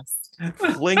honest.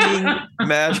 Flinging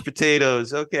mashed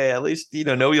potatoes. Okay, at least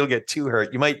no, you'll get too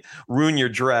hurt. You might ruin your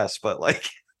dress, but like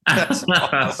that's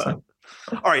awesome.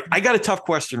 All right, I got a tough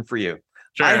question for you.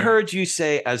 Sure. I heard you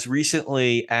say as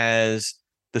recently as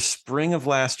the spring of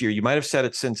last year, you might have said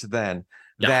it since then,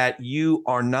 Yeah. that you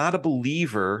are not a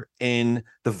believer in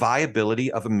the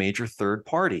viability of a major third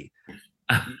party.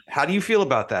 How do you feel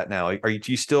about that now? Do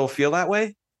you still feel that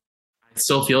way? I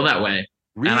still feel that way.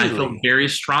 And I feel Really? very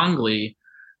strongly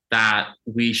that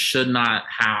we should not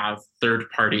have third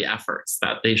party efforts,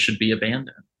 that they should be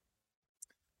abandoned.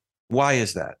 Why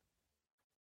is that?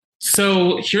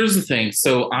 So here's the thing.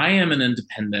 So I am an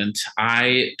independent.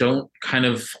 I don't kind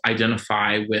of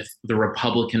identify with the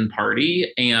Republican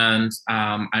Party, and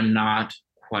I'm not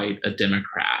quite a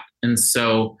Democrat. And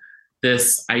so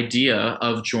this idea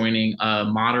of joining a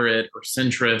moderate or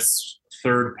centrist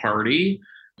third party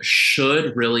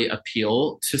should really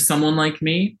appeal to someone like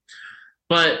me.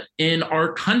 But in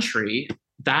our country,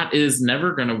 that is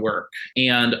never going to work.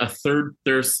 And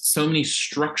there's so many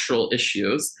structural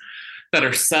issues that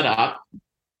are set up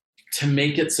to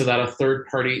make it so that a third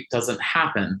party doesn't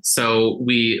happen. So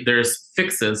there's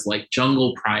fixes like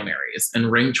jungle primaries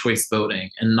and ranked choice voting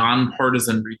and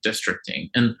nonpartisan redistricting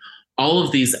and all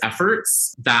of these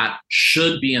efforts that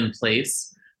should be in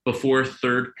place before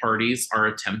third parties are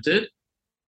attempted.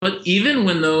 But even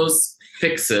when those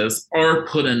fixes are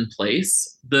put in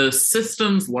place, the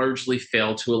systems largely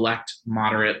fail to elect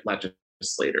moderate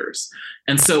legislators.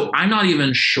 And so I'm not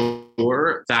even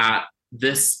sure that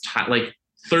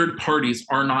third parties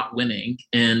are not winning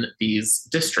in these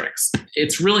districts.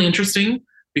 It's really interesting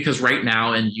because right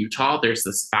now in Utah, there's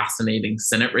this fascinating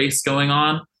Senate race going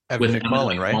on Evan with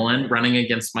McMullin, Evan McMullin running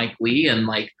against Mike Lee. And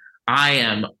I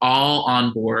am all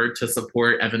on board to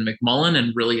support Evan McMullin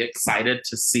and really excited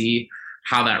to see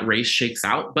how that race shakes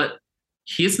out. But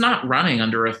he's not running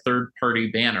under a third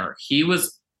party banner.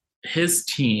 His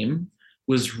team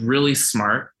was really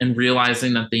smart in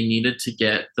realizing that they needed to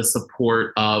get the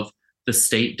support of the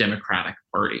state Democratic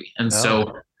Party. And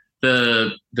so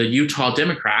the Utah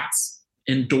Democrats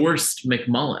endorsed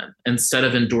McMullin instead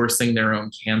of endorsing their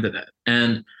own candidate.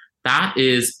 And that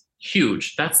is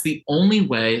huge. That's the only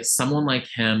way someone like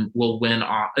him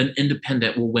an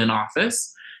independent will win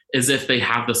office, is if they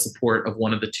have the support of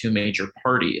one of the two major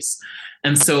parties.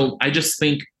 And so I just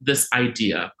think this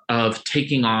idea of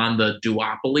taking on the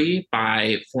duopoly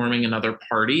by forming another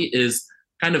party is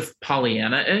kind of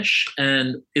Pollyanna-ish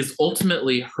and is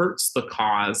ultimately hurts the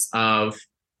cause of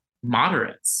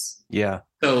moderates. Yeah.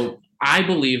 So I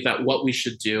believe that what we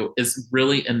should do is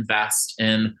really invest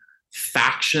in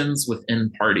factions within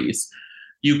parties.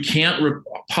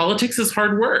 Politics is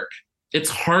hard work. It's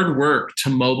hard work to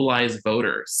mobilize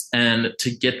voters and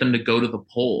to get them to go to the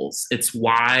polls. It's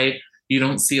why you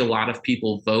don't see a lot of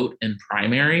people vote in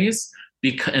primaries,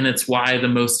 and it's why the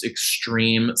most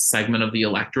extreme segment of the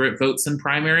electorate votes in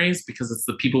primaries, because it's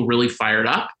the people really fired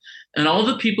up. And all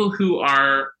the people who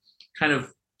are kind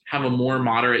of have a more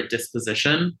moderate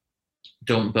disposition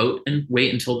don't vote and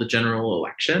wait until the general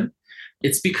election.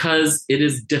 It's because it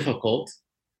is difficult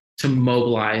to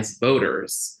mobilize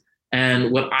voters.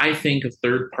 And what I think of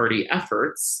third-party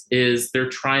efforts is they're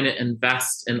trying to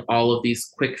invest in all of these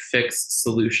quick fix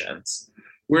solutions.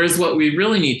 Whereas what we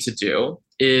really need to do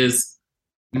is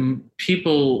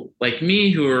people like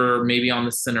me who are maybe on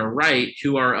the center right,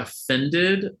 who are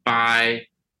offended by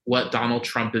what Donald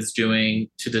Trump is doing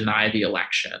to deny the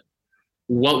election.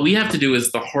 What we have to do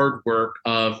is the hard work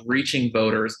of reaching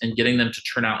voters and getting them to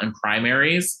turn out in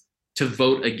primaries to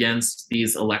vote against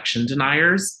these election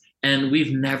deniers. And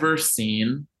we've never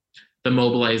seen the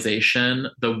mobilization,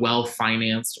 the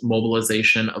well-financed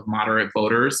mobilization of moderate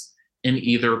voters in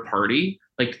either party,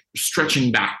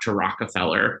 stretching back to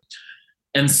Rockefeller.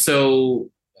 And so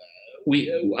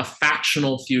a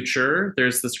factional future,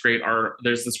 there's this great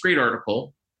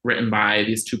article written by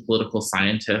these two political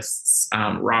scientists,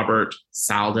 Robert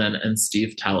Salden and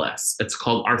Steve Tellis. It's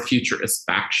called Our Future is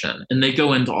Faction. And they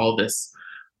go into all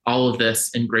of this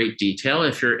in great detail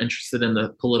if you're interested in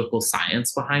the political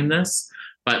science behind this.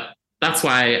 But that's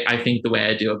why I think the way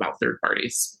I do about third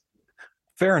parties.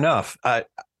 Fair enough.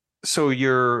 So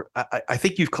I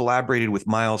think you've collaborated with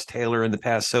Miles Taylor in the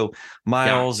past. So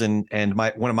Miles and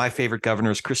one of my favorite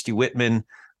governors, Christy Whitman,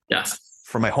 yes,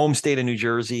 from my home state of New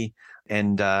Jersey,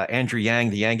 and Andrew Yang,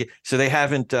 the Yang. So they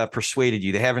haven't persuaded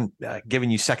you. They haven't given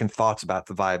you second thoughts about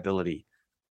the viability.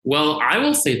 Well, I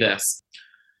will say this.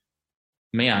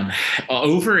 Man,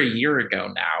 over a year ago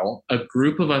now, a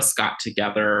group of us got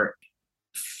together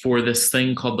for this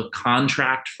thing called the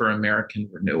Contract for American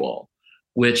Renewal,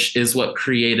 which is what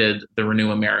created the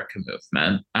Renew America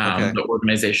movement, the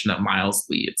organization that Miles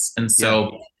leads. And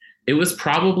so it was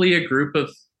probably a group of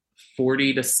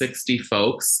 40 to 60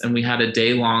 folks, and we had a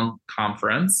day-long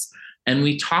conference And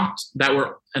we talked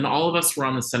and all of us were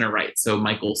on the center right. So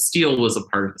Michael Steele was a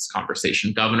part of this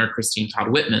conversation, Governor Christine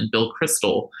Todd Whitman, Bill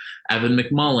Kristol, Evan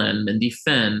McMullin, Mindy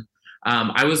Finn.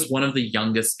 I was one of the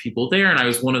youngest people there, and I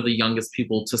was one of the youngest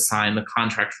people to sign the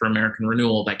contract for American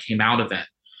Renewal that came out of it.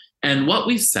 And what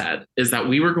we said is that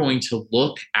we were going to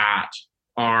look at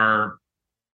our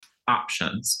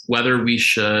options, whether we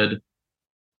should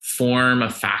form a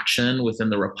faction within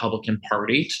the Republican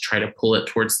Party to try to pull it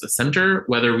towards the center,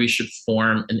 whether we should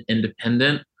form an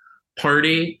independent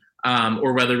party,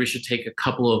 or whether we should take a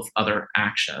couple of other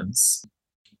actions.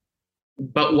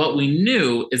 But what we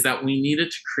knew is that we needed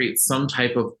to create some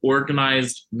type of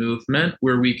organized movement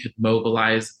where we could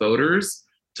mobilize voters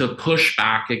to push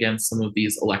back against some of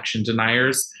these election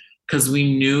deniers, because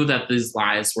we knew that these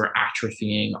lies were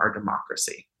atrophying our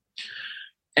democracy.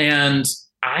 And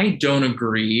I don't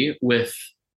agree with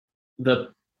the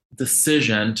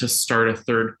decision to start a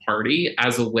third party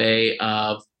as a way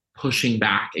of pushing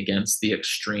back against the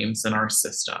extremes in our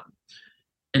system.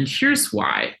 And here's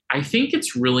why. I think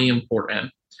it's really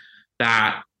important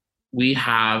that we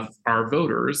have our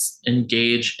voters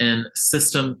engage in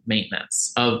system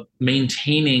maintenance of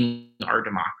maintaining our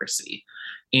democracy.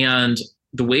 And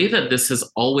the way that this has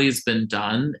always been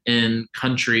done in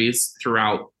countries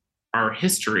throughout our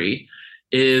history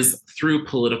is through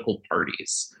political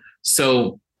parties.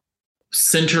 So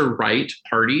center-right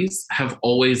parties have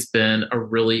always been a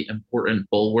really important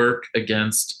bulwark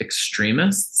against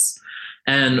extremists.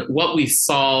 And what we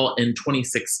saw in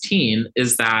 2016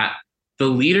 is that the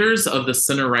leaders of the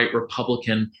center-right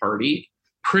Republican Party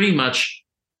pretty much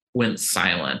went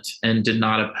silent and did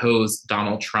not oppose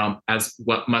Donald Trump as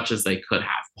much as they could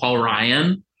have. Paul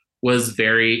Ryan was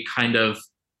very kind of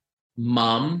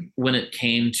mum when it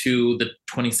came to the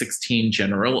 2016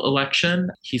 general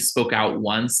election. He spoke out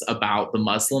once about the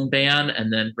Muslim ban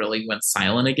and then really went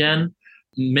silent again.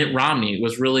 Mitt Romney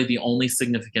was really the only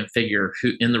significant figure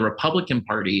in the Republican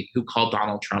Party who called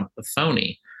Donald Trump a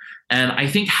phony. And I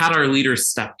think had our leaders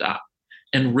stepped up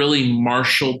and really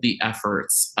marshaled the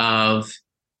efforts of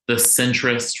the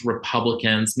centrist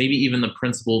Republicans, maybe even the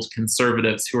principled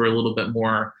conservatives who are a little bit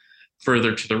more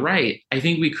further to the right, I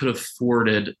think we could have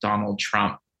thwarted Donald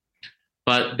Trump.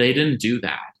 But they didn't do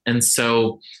that. And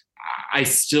so I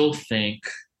still think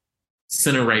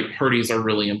center-right parties are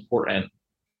really important.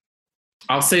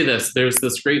 I'll say this, there's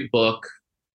this great book.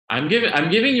 I'm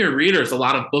giving your readers a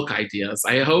lot of book ideas.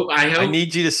 I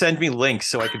need you to send me links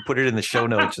so I can put it in the show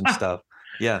notes and stuff.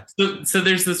 Yeah. So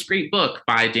there's this great book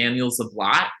by Daniel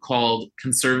Ziblatt called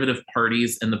Conservative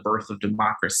Parties and the Birth of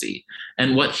Democracy.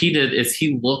 And what he did is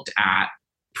he looked at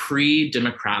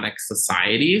pre-democratic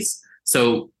societies,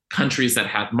 so countries that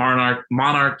had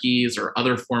monarchies or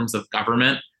other forms of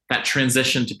government that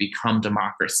transitioned to become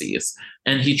democracies.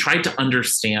 And he tried to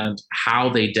understand how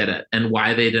they did it and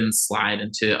why they didn't slide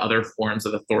into other forms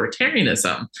of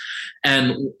authoritarianism.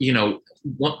 And,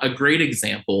 a great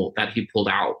example that he pulled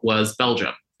out was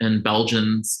Belgium and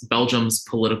Belgium's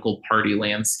political party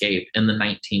landscape in the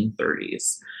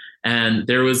 1930s. And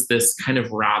there was this kind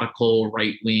of radical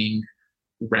right-wing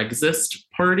Rexist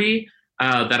party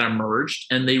that emerged,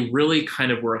 and they really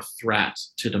kind of were a threat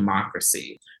to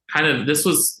democracy. This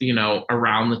was,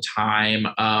 around the time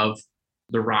of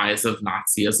the rise of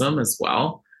Nazism as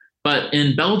well. But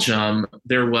in Belgium,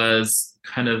 there was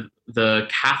kind of the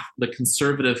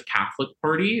conservative Catholic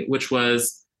Party, which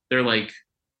was their like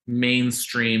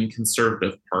mainstream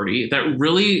conservative party that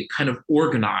really kind of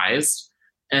organized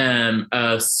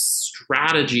a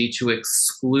strategy to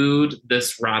exclude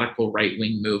this radical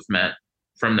right-wing movement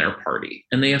from their party.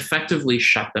 And they effectively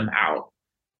shut them out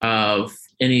of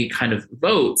any kind of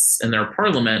votes in their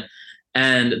parliament.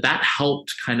 And that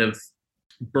helped kind of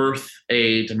birth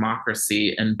a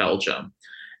democracy in Belgium.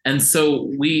 And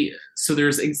so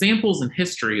there's examples in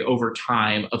history over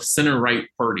time of center-right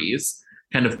parties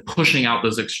kind of pushing out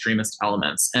those extremist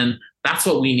elements. And that's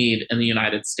what we need in the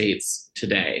United States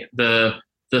today. The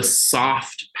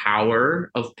soft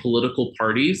power of political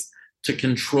parties to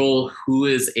control who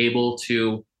is able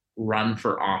to run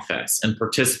for office and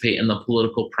participate in the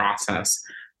political process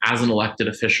as an elected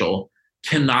official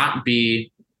cannot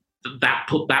be that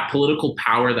political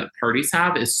power that parties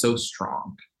have is so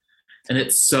strong. And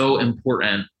it's so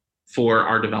important for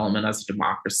our development as a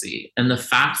democracy. And the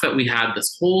fact that we had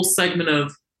this whole segment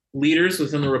of leaders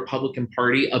within the Republican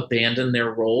Party abandon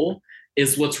their role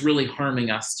is what's really harming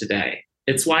us today.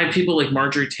 It's why people like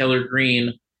Marjorie Taylor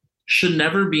Greene should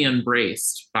never be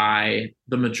embraced by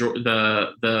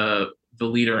the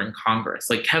leader in Congress.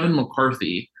 Like Kevin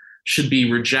McCarthy should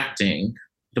be rejecting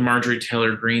the Marjorie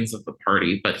Taylor Greenes of the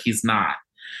party, but he's not.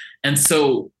 And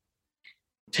so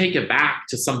take it back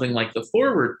to something like the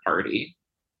Forward Party,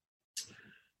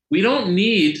 we don't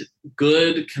need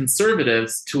good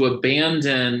conservatives to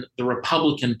abandon the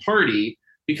Republican Party,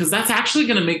 because that's actually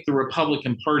going to make the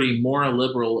Republican Party more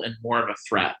liberal and more of a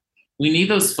threat. We need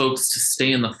those folks to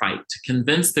stay in the fight, to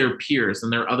convince their peers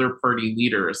and their other party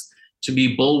leaders to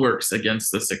be bulwarks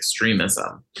against this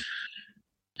extremism.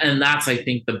 And that's, I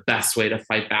think, the best way to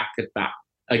fight back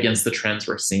against the trends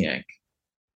we're seeing.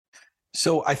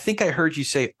 So I think I heard you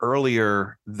say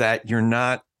earlier that you're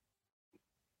not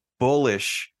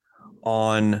bullish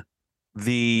on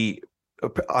the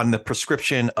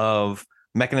prescription of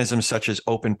mechanisms such as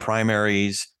open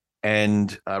primaries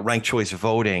and ranked choice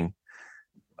voting.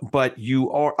 But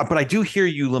I do hear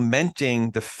you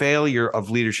lamenting the failure of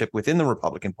leadership within the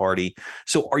Republican Party.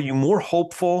 So are you more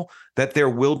hopeful that there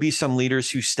will be some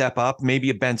leaders who step up, maybe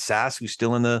a Ben Sasse who's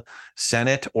still in the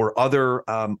Senate, or other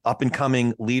up and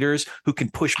coming leaders who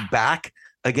can push back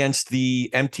against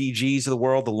the MTGs of the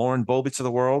world, the Lauren Boeberts of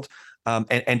the world,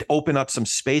 and open up some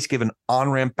space, give an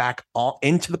on-ramp back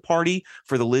into the party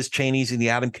for the Liz Cheneys and the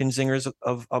Adam Kinzingers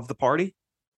of the party?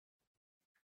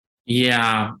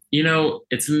 Yeah,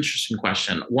 it's an interesting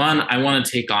question. One, I want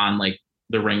to take on like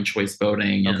the ranked choice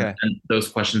voting and those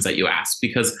questions that you asked,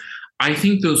 because I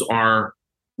think those are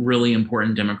really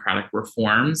important democratic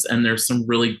reforms. And there's some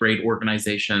really great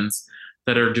organizations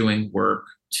that are doing work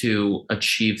to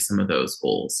achieve some of those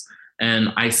goals. And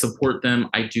I support them.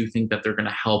 I do think that they're going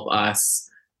to help us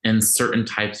in certain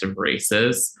types of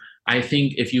races. I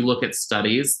think if you look at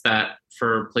studies that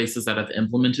for places that have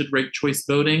implemented ranked choice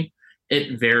voting,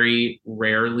 it very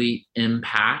rarely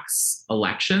impacts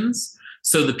elections.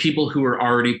 So the people who are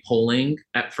already polling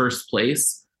at first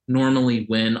place normally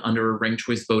win under a ranked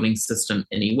choice voting system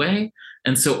anyway.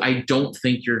 And so I don't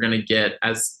think you're going to get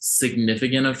as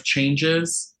significant of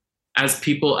changes as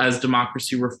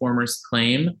democracy reformers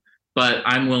claim. But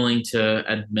I'm willing to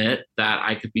admit that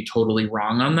I could be totally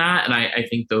wrong on that. And I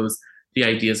think the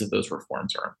ideas of those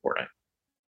reforms are important.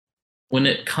 When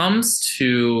it comes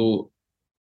to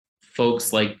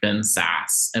folks like Ben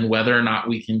Sasse and whether or not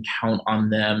we can count on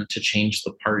them to change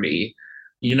the party,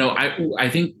 I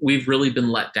think we've really been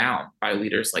let down by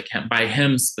leaders like him, by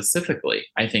him specifically.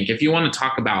 I think if you want to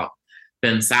talk about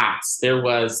Ben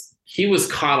Sasse, he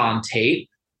was caught on tape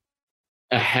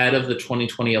ahead of the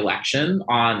 2020 election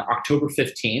on October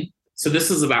 15th. So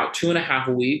this is about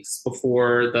 2.5 weeks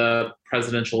before the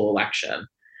presidential election.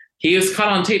 He was caught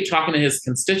on tape talking to his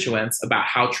constituents about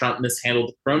how Trump mishandled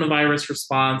the coronavirus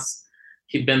response.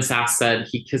 Ben Sasse said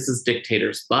he kisses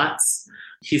dictators' butts.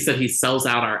 He said he sells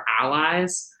out our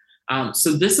allies.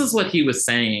 So this is what he was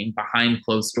saying behind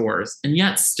closed doors, and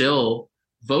yet still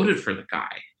voted for the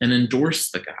guy and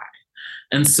endorsed the guy.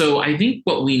 And so I think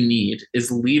what we need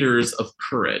is leaders of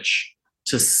courage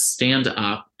to stand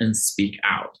up and speak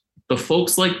out. The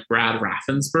folks like Brad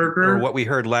Raffensperger, or what we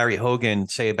heard Larry Hogan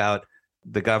say about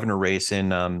the governor race in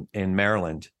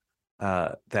Maryland,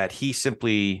 that he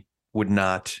simply would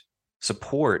not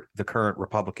support the current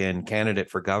Republican candidate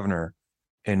for governor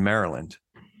in Maryland.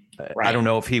 Right. I don't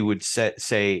know if he would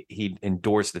say he'd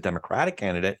endorse the Democratic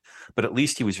candidate, but at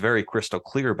least he was very crystal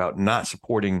clear about not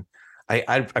supporting.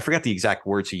 I forgot the exact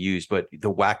words he used, but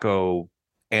the wacko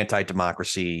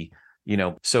anti-democracy,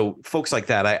 so folks like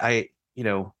that,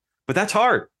 but that's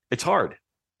hard. It's hard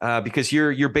because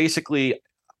you're basically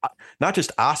not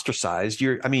just ostracized.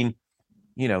 You're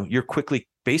quickly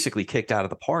basically kicked out of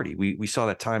the party. We saw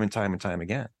that time and time and time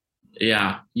again.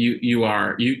 Yeah, you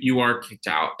are kicked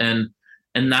out. And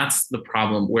that's the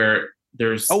problem where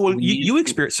there's. Oh, well, you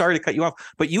experienced, sorry to cut you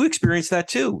off, but you experienced that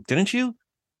too, didn't you?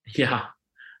 Yeah.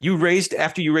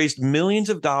 After you raised millions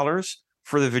of dollars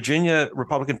for the Virginia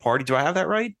Republican Party. Do I have that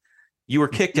right? You were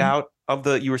kicked out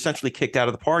you were essentially kicked out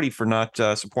of the party for not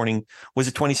supporting, was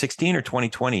it 2016 or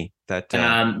 2020?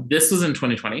 This was in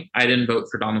 2020. I didn't vote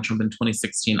for Donald Trump in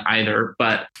 2016 either,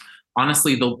 but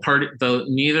honestly,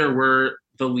 neither were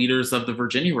the leaders of the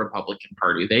Virginia Republican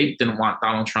Party. They didn't want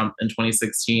Donald Trump in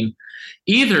 2016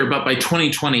 either, but by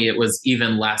 2020, it was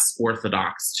even less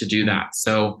orthodox to do that.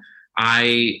 So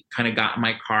I kind of got in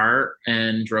my car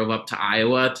and drove up to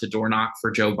Iowa to door knock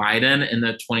for Joe Biden in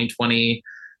the 2020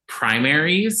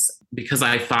 primaries because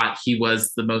I thought he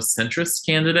was the most centrist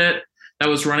candidate that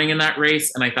was running in that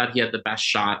race. And I thought he had the best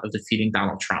shot of defeating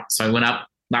Donald Trump. So I went up,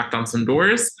 knocked on some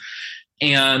doors.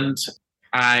 And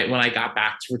when I got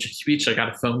back to Virginia Beach, I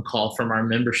got a phone call from our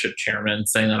membership chairman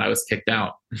saying that I was kicked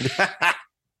out.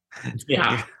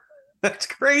 Yeah. That's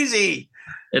crazy.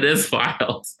 It is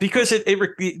wild. Because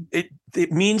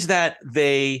it means that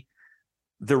the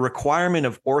requirement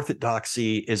of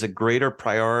orthodoxy is a greater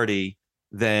priority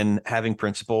than having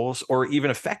principles or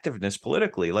even effectiveness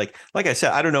politically. Like I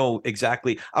said, I don't know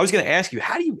exactly. I was going to ask you,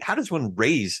 how does one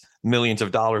raise millions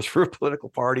of dollars for a political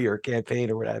party or a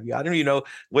campaign or what have you? I don't even know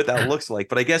what that looks like,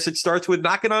 but I guess it starts with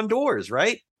knocking on doors,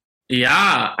 right?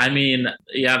 Yeah, I mean,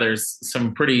 yeah, there's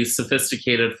some pretty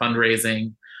sophisticated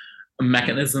fundraising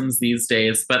mechanisms these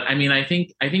days. But I mean, I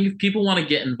think if people want to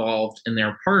get involved in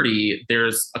their party,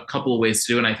 there's a couple of ways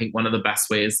to do it. And I think one of the best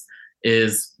ways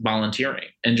is volunteering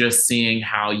and just seeing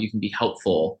how you can be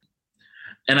helpful.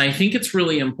 And I think it's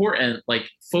really important, like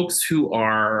folks who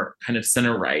are kind of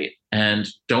center right and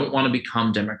don't want to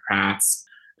become Democrats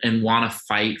and want to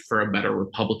fight for a better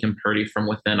Republican Party from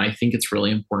within. I think it's really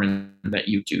important that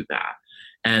you do that.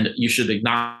 And you should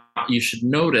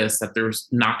notice that there's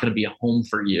not going to be a home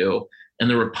for you in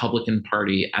the Republican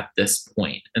Party at this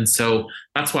point. And so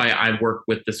that's why I work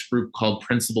with this group called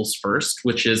Principles First,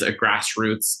 which is a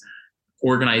grassroots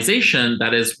organization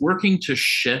that is working to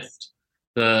shift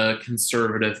the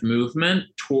conservative movement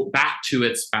back to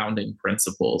its founding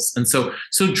principles. And so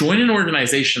join an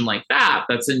organization like that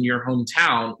that's in your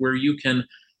hometown where you can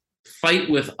fight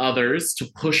with others to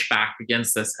push back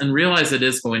against this and realize it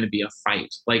is going to be a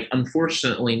fight. Like,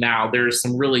 unfortunately, now there's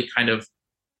some really kind of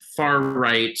far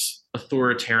right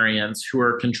authoritarians who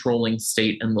are controlling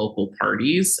state and local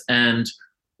parties. And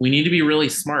we need to be really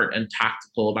smart and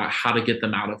tactical about how to get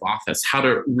them out of office, how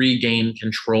to regain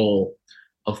control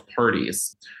of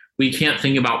parties. We can't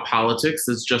think about politics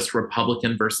as just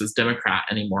Republican versus Democrat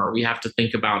anymore. We have to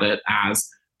think about it as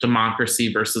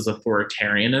democracy versus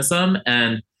authoritarianism.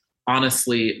 And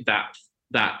honestly, that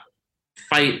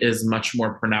fight is much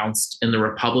more pronounced in the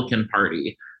Republican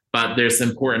Party, but there's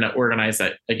important to organize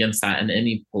that against that in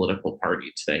any political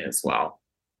party today as well.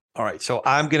 All right, so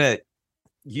I'm gonna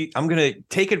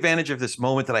take advantage of this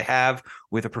moment that I have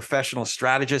with a professional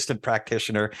strategist and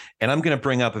practitioner, and I'm going to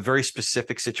bring up a very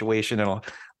specific situation, and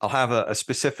I'll have a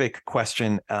specific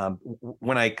question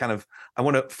when I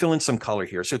want to fill in some color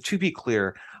here. So to be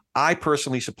clear, I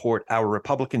personally support our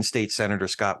Republican state senator,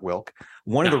 Scott Wilk.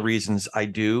 One of the reasons I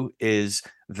do is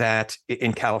that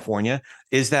in California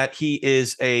is that he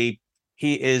is a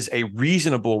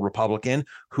reasonable Republican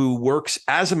who works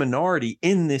as a minority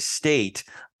in this state.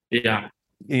 Yeah.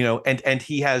 And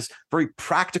he has very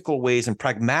practical ways and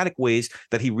pragmatic ways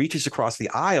that he reaches across the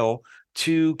aisle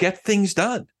to get things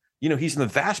done. He's in the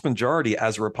vast majority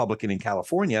as a Republican in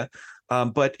California,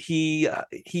 but he's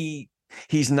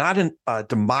not a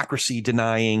democracy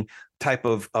denying type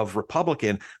of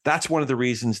Republican. That's one of the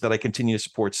reasons that I continue to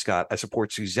support Scott. I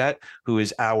support Suzette, who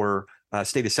is our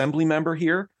state assembly member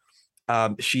here.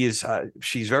 She's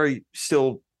very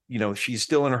still. She's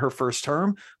still in her first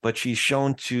term, but she's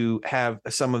shown to have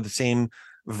some of the same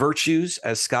virtues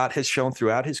as Scott has shown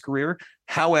throughout his career.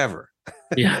 However,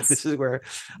 yes. This is where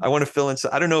I want to fill in. So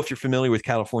I don't know if you're familiar with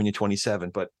California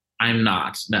 27, but I'm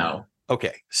not. No.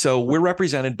 Okay. So we're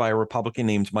represented by a Republican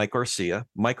named Mike Garcia.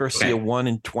 Mike Garcia won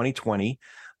in 2020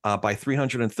 by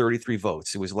 333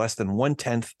 votes. It was less than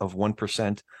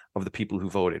 0.1% of the people who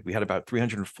voted. We had about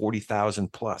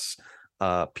 340,000 plus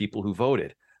people who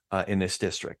voted in this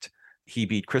district. He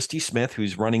beat Christy Smith,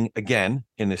 who's running again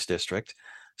in this district.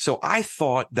 So I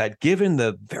thought that given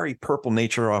the very purple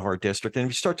nature of our district, and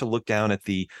if you start to look down at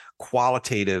the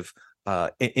qualitative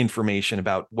information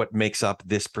about what makes up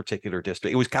this particular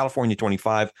district, it was California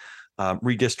 25,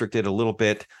 redistricted a little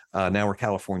bit. Now we're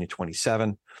California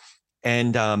 27.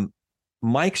 And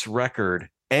Mike's record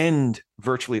and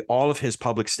virtually all of his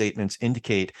public statements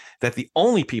indicate that the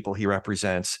only people he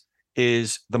represents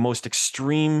is the most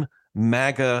extreme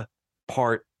MAGA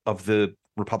part of the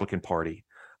Republican Party.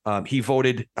 He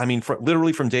voted,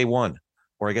 literally from day one,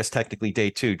 or I guess technically day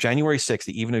two, January 6th,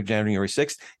 the evening of January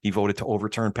 6th, he voted to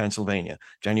overturn Pennsylvania.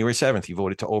 January 7th, he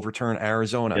voted to overturn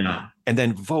Arizona, and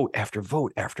then vote after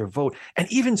vote after vote.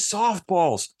 And even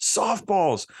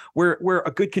softballs, where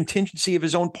a good contingency of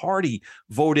his own party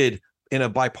voted in a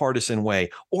bipartisan way,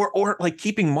 or like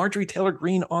keeping Marjorie Taylor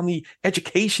Greene on the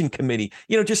education committee,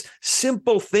 just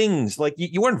simple things like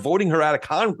you weren't voting her out of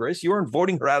Congress. You weren't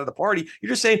voting her out of the party.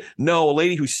 You're just saying, no, a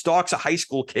lady who stalks a high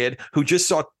school kid who just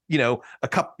saw, 20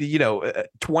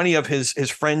 of his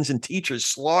friends and teachers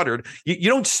slaughtered. You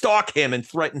don't stalk him and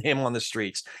threaten him on the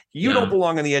streets. You don't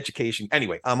belong in the education.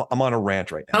 Anyway, I'm on a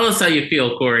rant right now. Tell us how you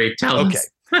feel, Corey. Tell us.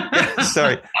 Yeah,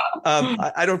 sorry.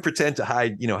 I don't pretend to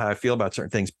hide, how I feel about certain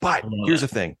things, but here's the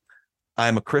thing.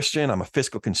 I'm a Christian. I'm a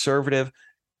fiscal conservative.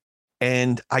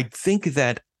 And I think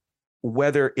that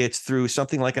whether it's through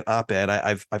something like an op-ed,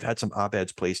 I've had some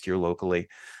op-eds placed here locally,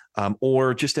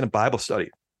 or just in a Bible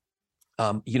study.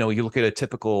 You look at a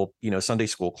typical, Sunday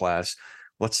school class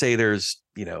let's say there's,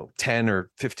 10 or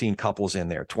 15 couples in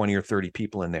there, 20 or 30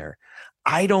 people in there.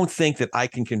 I don't think that I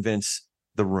can convince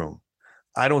the room.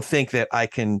 I don't think that I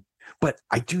can, but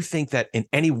I do think that in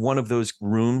any one of those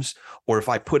rooms, or if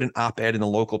I put an op-ed in the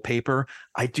local paper,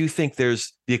 I do think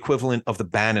there's the equivalent of the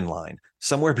Bannon line,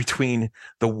 somewhere between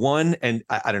the one and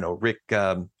I don't know, Rick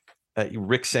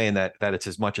saying that it's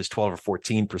as much as 12 or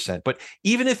 14%, but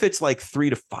even if it's like 3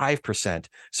 to 5%,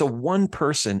 so one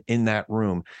person in that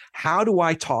room, how do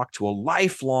I talk to a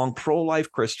lifelong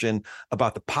pro-life Christian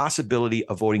about the possibility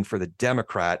of voting for the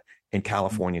Democrat in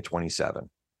California 27?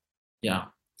 Yeah.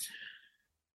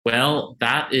 Well,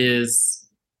 that is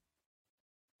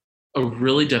a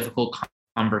really difficult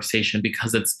conversation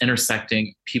because it's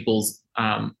intersecting people's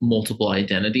multiple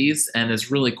identities and is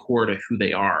really core to who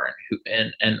they are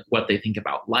and what they think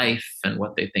about life and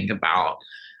what they think about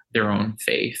their own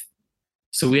faith.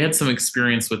 So we had some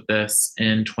experience with this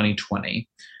in 2020.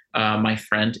 My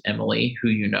friend Emily, who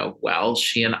you know well,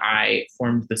 she and I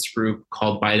formed this group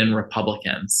called Biden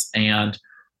Republicans. And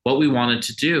what we wanted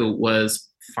to do was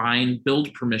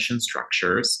build permission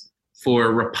structures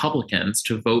for Republicans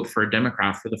to vote for a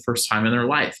Democrat for the first time in their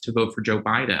life, to vote for Joe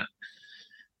Biden.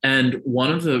 And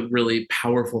one of the really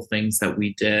powerful things that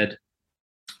we did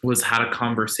was had a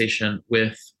conversation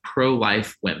with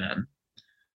pro-life women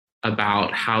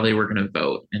about how they were going to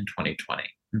vote in 2020.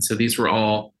 And so these were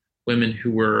all women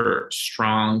who were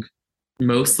strong,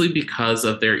 mostly because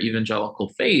of their evangelical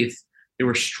faith. They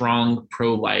were strong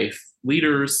pro-life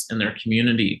leaders in their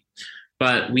community.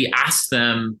 But we asked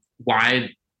them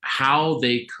how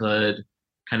they could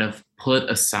kind of put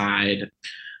aside,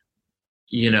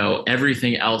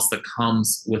 everything else that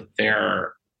comes with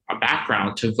their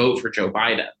background to vote for Joe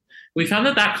Biden. We found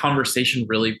that conversation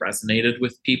really resonated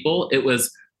with people. It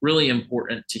was really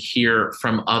important to hear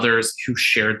from others who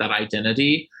shared that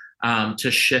identity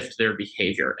to shift their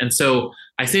behavior. And so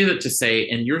I say that to say,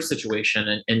 in your situation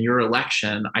and in your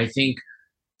election, I think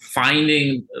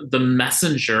finding the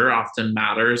messenger often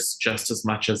matters just as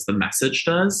much as the message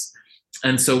does.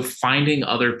 And so finding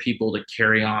other people to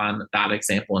carry on that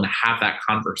example and have that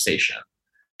conversation,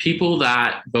 people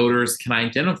that voters can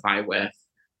identify with,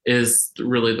 is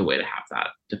really the way to have that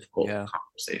difficult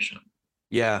conversation.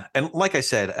 Yeah. And like I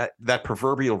said, that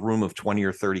proverbial room of 20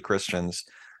 or 30 Christians,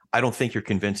 I don't think you're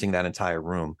convincing that entire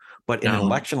room. But in an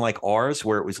election like ours,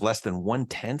 where it was less than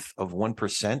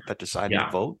 0.1% that decided to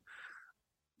vote,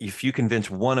 if you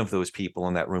convince one of those people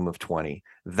in that room of 20,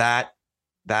 that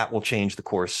will change the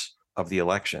course of the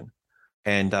election.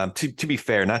 And to be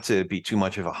fair, not to be too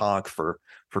much of a honk for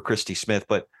Christy Smith,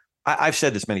 but I've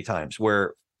said this many times,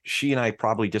 where she and I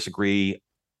probably disagree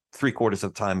 3/4 of the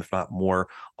time, if not more,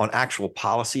 on actual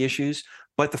policy issues.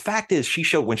 But the fact is, she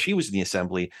showed when she was in the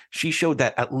assembly, she showed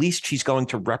that at least she's going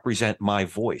to represent my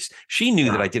voice. She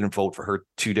knew that I didn't vote for her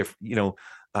two different,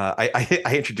 I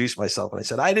introduced myself and I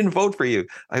said, I didn't vote for you.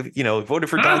 I, voted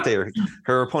for Dante, or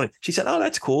her opponent. She said, oh,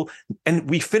 that's cool. And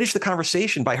we finished the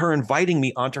conversation by her inviting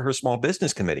me onto her small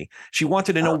business committee. She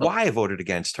wanted to know why I voted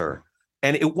against her.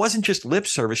 And it wasn't just lip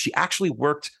service. She actually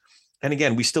worked. And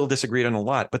again, we still disagreed on a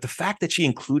lot, but the fact that she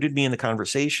included me in the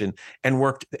conversation and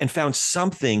worked and found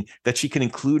something that she can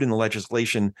include in the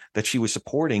legislation that she was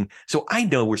supporting. So I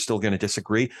know we're still going to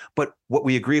disagree, but what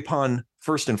we agree upon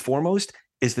first and foremost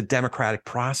is the democratic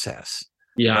process.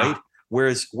 Right.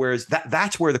 Whereas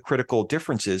that's where the critical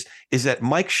difference is that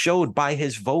Mike showed by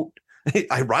his vote,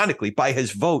 ironically, by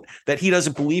his vote, that he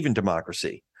doesn't believe in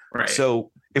democracy. Right. So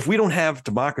if we don't have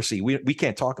democracy, we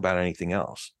can't talk about anything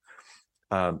else.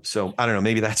 So I don't know,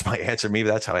 maybe that's my answer. Maybe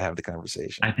that's how I have the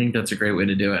conversation. I think that's a great way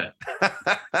to do it.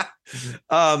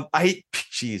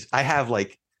 I have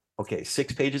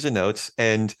 6 pages of notes.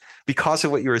 And because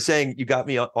of what you were saying, you got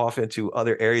me off into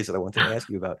other areas that I wanted to ask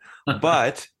you about.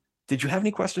 But did you have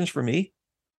any questions for me?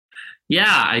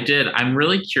 Yeah, I did. I'm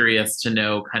really curious to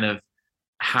know kind of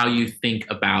how you think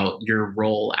about your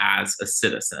role as a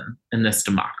citizen in this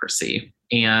democracy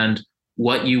and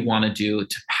what you want to do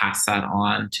to pass that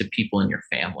on to people in your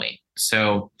family.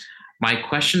 So my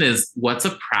question is, what's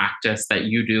a practice that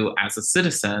you do as a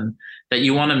citizen that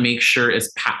you want to make sure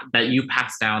is that you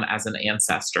pass down as an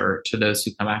ancestor to those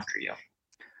who come after you?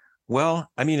 Well,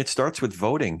 I mean, it starts with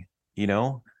voting.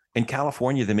 In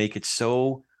California, they make it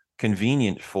so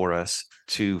convenient for us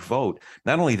to vote.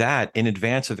 Not only that, in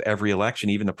advance of every election,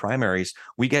 even the primaries,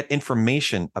 we get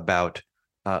information about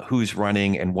who's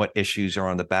running and what issues are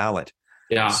on the ballot.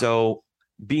 Yeah. So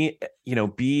be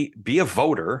a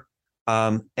voter.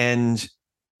 And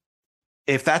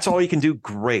if that's all you can do,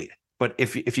 great. But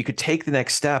if you could take the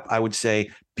next step, I would say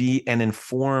be an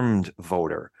informed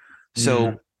voter.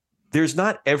 So there's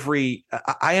not every,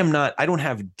 I don't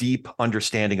have deep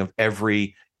understanding of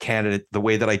every candidate the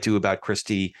way that I do about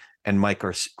Christy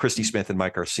Smith and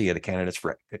Mike Garcia, the candidates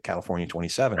for California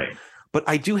 27. Right. But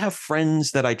I do have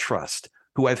friends that I trust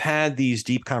who I've had these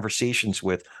deep conversations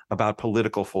with about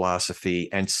political philosophy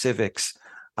and civics.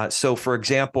 So, for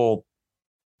example,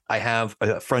 I have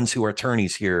friends who are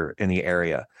attorneys here in the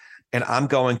area, and I'm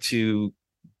going to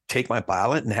take my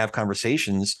ballot and have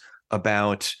conversations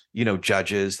about,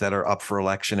 judges that are up for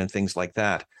election and things like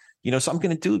that. So I'm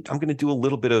going to do a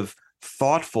little bit of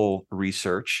thoughtful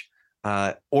research,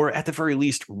 or at the very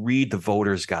least, read the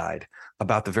voter's guide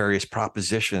about the various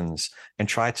propositions and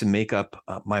try to make up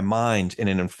my mind in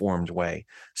an informed way.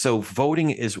 So voting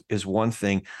is one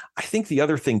thing. I think the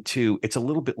other thing too, it's a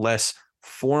little bit less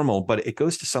formal, but it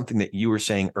goes to something that you were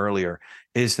saying earlier,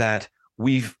 is that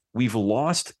we've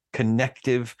lost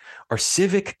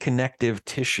civic connective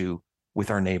tissue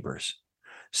with our neighbors.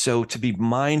 So to be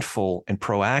mindful and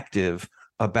proactive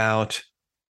about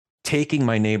taking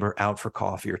my neighbor out for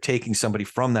coffee, or taking somebody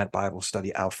from that Bible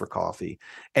study out for coffee,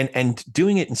 and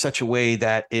doing it in such a way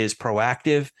that is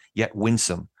proactive yet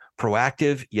winsome,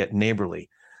 proactive yet neighborly.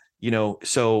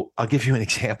 So I'll give you an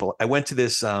example. I went to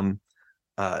this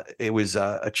it was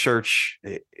a church.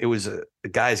 It was a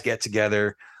guys get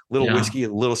together, little whiskey,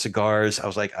 little cigars. I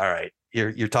was like, all right,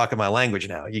 you're talking my language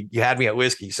now. You had me at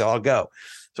whiskey, so I'll go.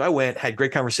 So I went, had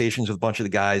great conversations with a bunch of the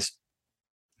guys.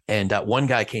 And one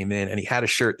guy came in and he had a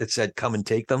shirt that said, "Come and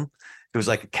take them." It was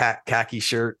like a khaki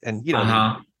shirt. And,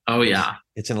 oh yeah,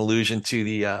 it's an allusion to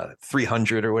the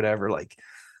 300 or whatever,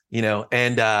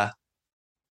 and now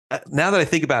that I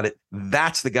think about it,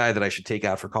 that's the guy that I should take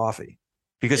out for coffee,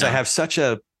 because I have such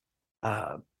a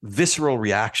visceral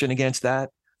reaction against that.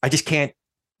 I just can't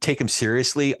take him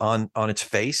seriously on its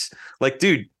face. Like,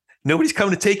 dude, nobody's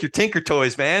coming to take your Tinker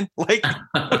Toys, man. Like,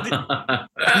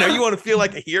 I know you want to feel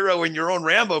like a hero in your own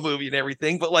Rambo movie and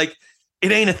everything, but like,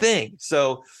 it ain't a thing.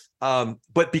 So,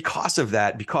 but because of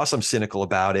that, because I'm cynical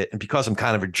about it, and because I'm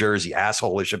kind of a Jersey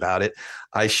asshole-ish about it,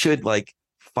 I should like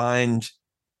find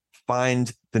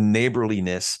the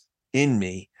neighborliness in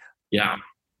me. Yeah.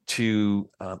 To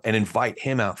and invite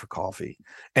him out for coffee,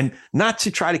 and not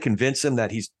to try to convince him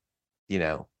that he's,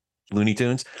 Looney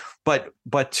Tunes, but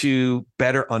to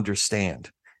better understand.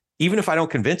 Even if I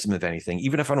don't convince him of anything,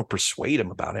 even if I don't persuade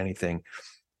him about anything,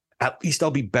 at least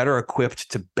I'll be better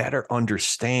equipped to better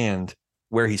understand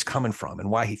where he's coming from and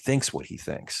why he thinks what he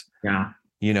thinks. Yeah.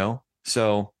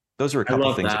 So those are a couple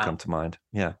of things that come to mind.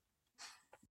 Yeah.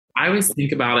 I always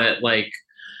think about it like,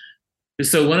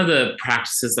 so one of the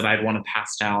practices that I'd want to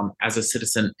pass down as a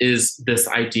citizen is this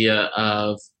idea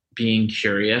of being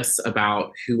curious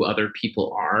about who other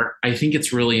people are. I think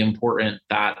it's really important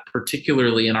that,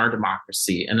 particularly in our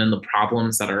democracy and in the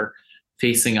problems that are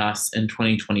facing us in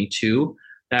 2022,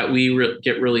 that we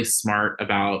get really smart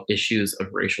about issues of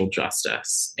racial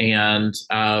justice and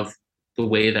of the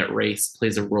way that race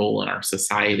plays a role in our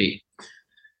society.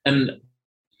 And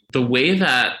the way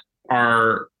that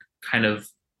our kind of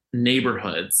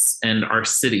neighborhoods and our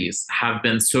cities have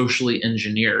been socially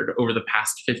engineered over the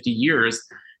past 50 years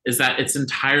is that it's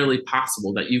entirely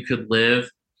possible that you could live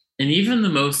in even the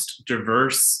most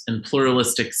diverse and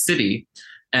pluralistic city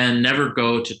and never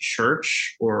go to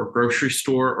church or grocery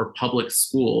store or public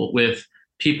school with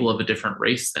people of a different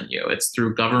race than you. It's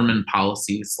through government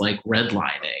policies like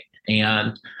redlining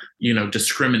and,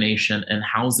 discrimination in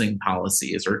housing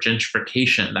policies or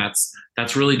gentrification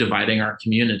that's really dividing our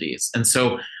communities. And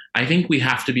so I think we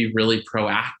have to be really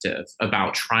proactive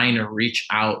about trying to reach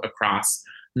out across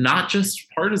not just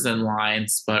partisan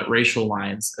lines, but racial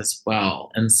lines as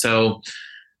well. And so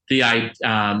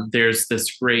there's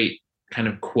this great kind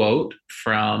of quote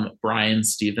from Bryan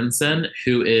Stevenson,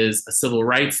 who is a civil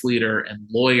rights leader and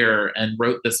lawyer and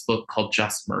wrote this book called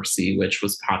Just Mercy, which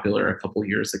was popular a couple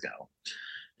years ago.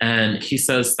 And he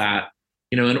says that,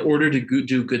 in order to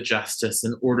do good justice,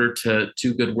 in order to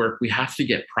do good work, we have to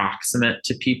get proximate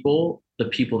to people, the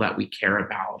people that we care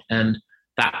about. And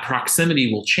that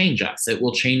proximity will change us. It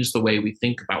will change the way we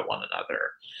think about one another.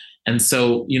 And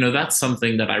so, that's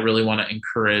something that I really want to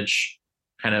encourage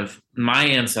kind of my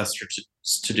ancestors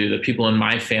to do, the people in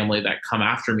my family that come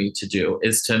after me to do,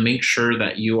 is to make sure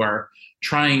that you are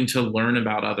trying to learn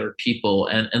about other people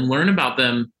and learn about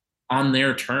them on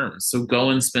their terms. So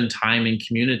go and spend time in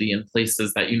community in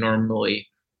places that you normally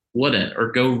wouldn't,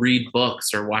 or go read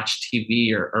books or watch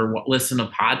TV or listen to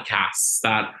podcasts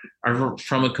that are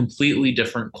from a completely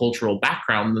different cultural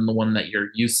background than the one that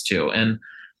you're used to. And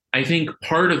I think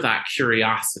part of that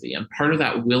curiosity and part of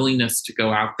that willingness to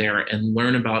go out there and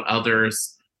learn about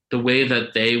others the way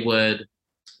that they would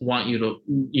want you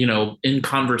to, in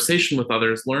conversation with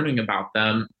others, learning about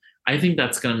them, I think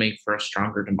that's going to make for a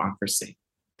stronger democracy.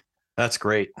 That's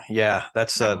great. Yeah,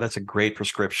 that's a great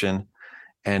prescription.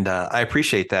 And I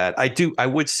appreciate that. I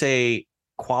would say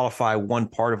qualify one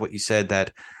part of what you said,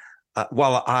 that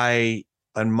while I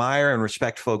admire and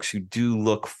respect folks who do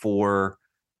look for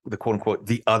the quote unquote,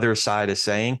 the other side is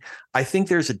saying, I think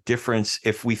there's a difference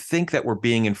if we think that we're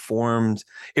being informed,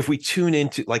 if we tune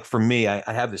into, like for me,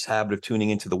 I have this habit of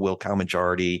tuning into the Will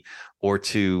Majority or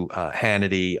to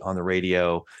Hannity on the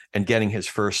radio and getting his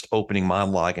first opening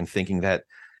monologue and thinking that,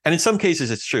 and in some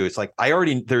cases it's true. It's like,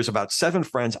 there's about 7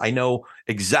 friends. I know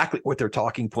exactly what their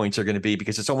talking points are going to be,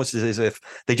 because it's almost as if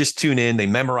they just tune in, they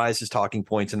memorize his talking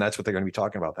points, and that's what they're going to be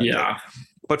talking about that day.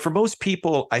 But for most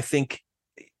people, I think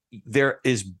there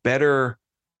is better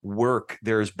work,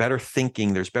 there's better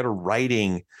thinking, there's better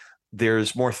writing,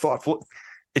 there's more thoughtful.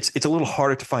 It's a little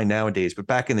harder to find nowadays, but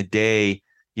back in the day,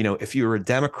 if you were a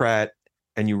Democrat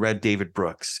and you read David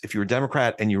Brooks, if you were a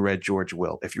Democrat and you read George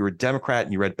Will, if you were a Democrat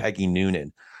and you read Peggy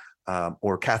Noonan,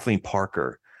 or Kathleen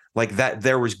Parker, like that,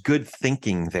 there was good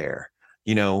thinking there,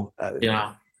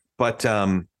 But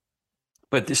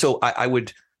so I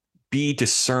would be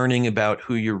discerning about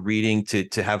who you're reading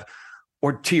to have.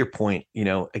 Or to your point,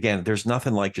 again, there's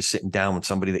nothing like just sitting down with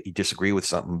somebody that you disagree with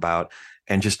something about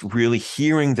and just really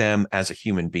hearing them as a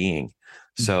human being.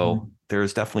 So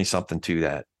there's definitely something to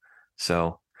that.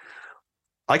 So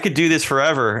I could do this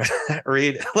forever,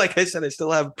 Reed. Like I said, I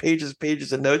still have pages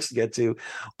of notes to get to.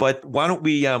 But why don't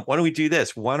we do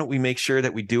this? Why don't we make sure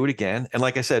that we do it again? And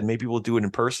like I said, maybe we'll do it in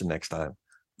person next time.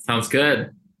 Sounds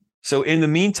good. So in the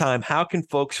meantime, how can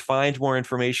folks find more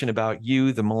information about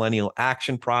you, the Millennial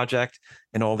Action Project,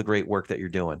 and all the great work that you're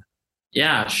doing?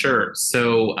 Yeah, sure.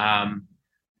 So,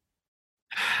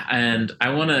 and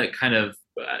I want to kind of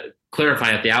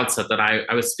clarify at the outset that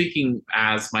I was speaking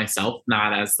as myself,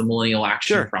 not as the Millennial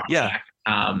Action Project. Yeah.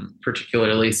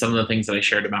 Particularly some of the things that I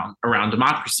shared about around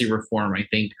democracy reform, I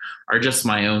think are just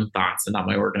my own thoughts and not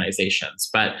my organization's.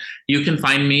 But you can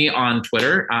find me on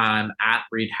Twitter at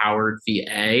Reed Howard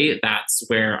VA. That's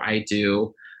where I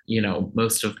do,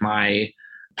 most of my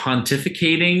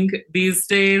pontificating these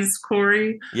days,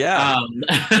 Corey. Yeah.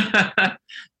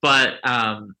 But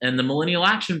and the Millennial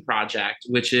Action Project,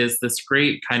 which is this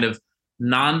great kind of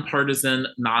nonpartisan,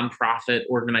 nonprofit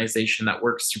organization that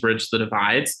works to bridge the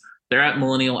divides. They're at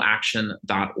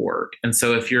millennialaction.org. And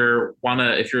so if your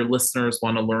listeners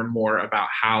want to learn more about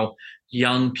how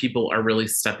young people are really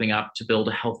stepping up to build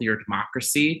a healthier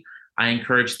democracy, I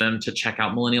encourage them to check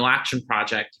out Millennial Action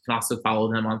Project. You can also follow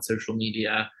them on social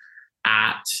media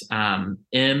at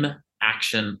M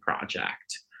Action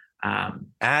Project.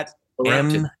 At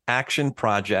M Action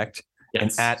Project.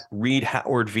 Yes. And at Reed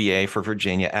Howard VA for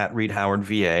Virginia, at Reed Howard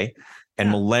VA, and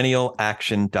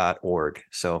millennialaction.org.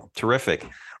 So terrific.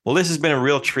 Well, this has been a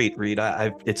real treat, Reed.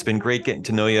 It's been great getting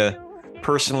to know you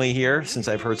personally here, since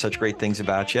I've heard such great things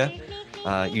about you.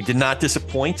 You did not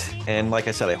disappoint. And like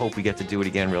I said, I hope we get to do it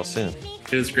again real soon.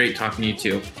 It was great talking to you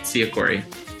too. See you, Corey.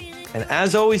 And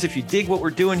as always, if you dig what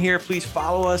we're doing here, please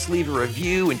follow us, leave a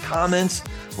review and comments.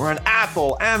 We're on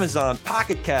Apple, Amazon,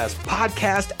 Pocket Cast,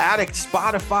 Podcast Addict,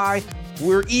 Spotify.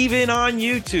 We're even on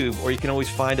YouTube, or you can always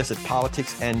find us at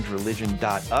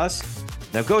politicsandreligion.us.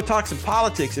 Now go talk some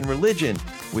politics and religion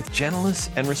with gentleness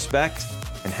and respect,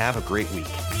 and have a great week.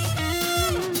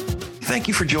 Thank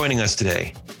you for joining us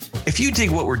today. If you dig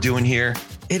what we're doing here,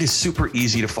 it is super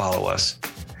easy to follow us.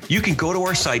 You can go to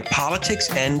our site,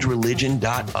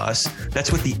 politicsandreligion.us.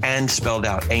 That's with the "and" spelled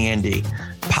out, A-N-D.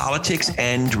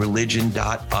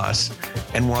 Politicsandreligion.us.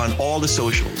 And we're on all the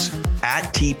socials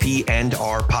at TP and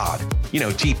R Pod.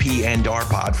 TP and R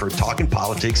Pod for Talking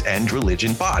Politics and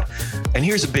Religion Pod. And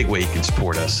here's a big way you can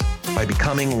support us: by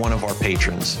becoming one of our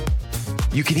patrons.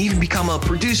 You can even become a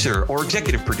producer or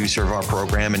executive producer of our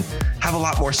program and have a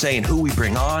lot more say in who we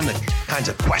bring on, the kinds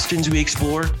of questions we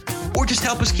explore, or just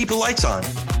help us keep the lights on.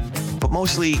 But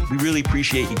mostly, we really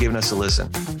appreciate you giving us a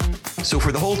listen. So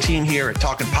for the whole team here at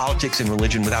Talking Politics and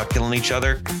Religion Without Killing Each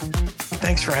Other,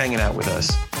 thanks for hanging out with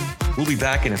us. We'll be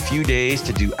back in a few days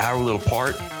to do our little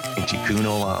part in Tikkun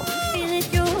Olam.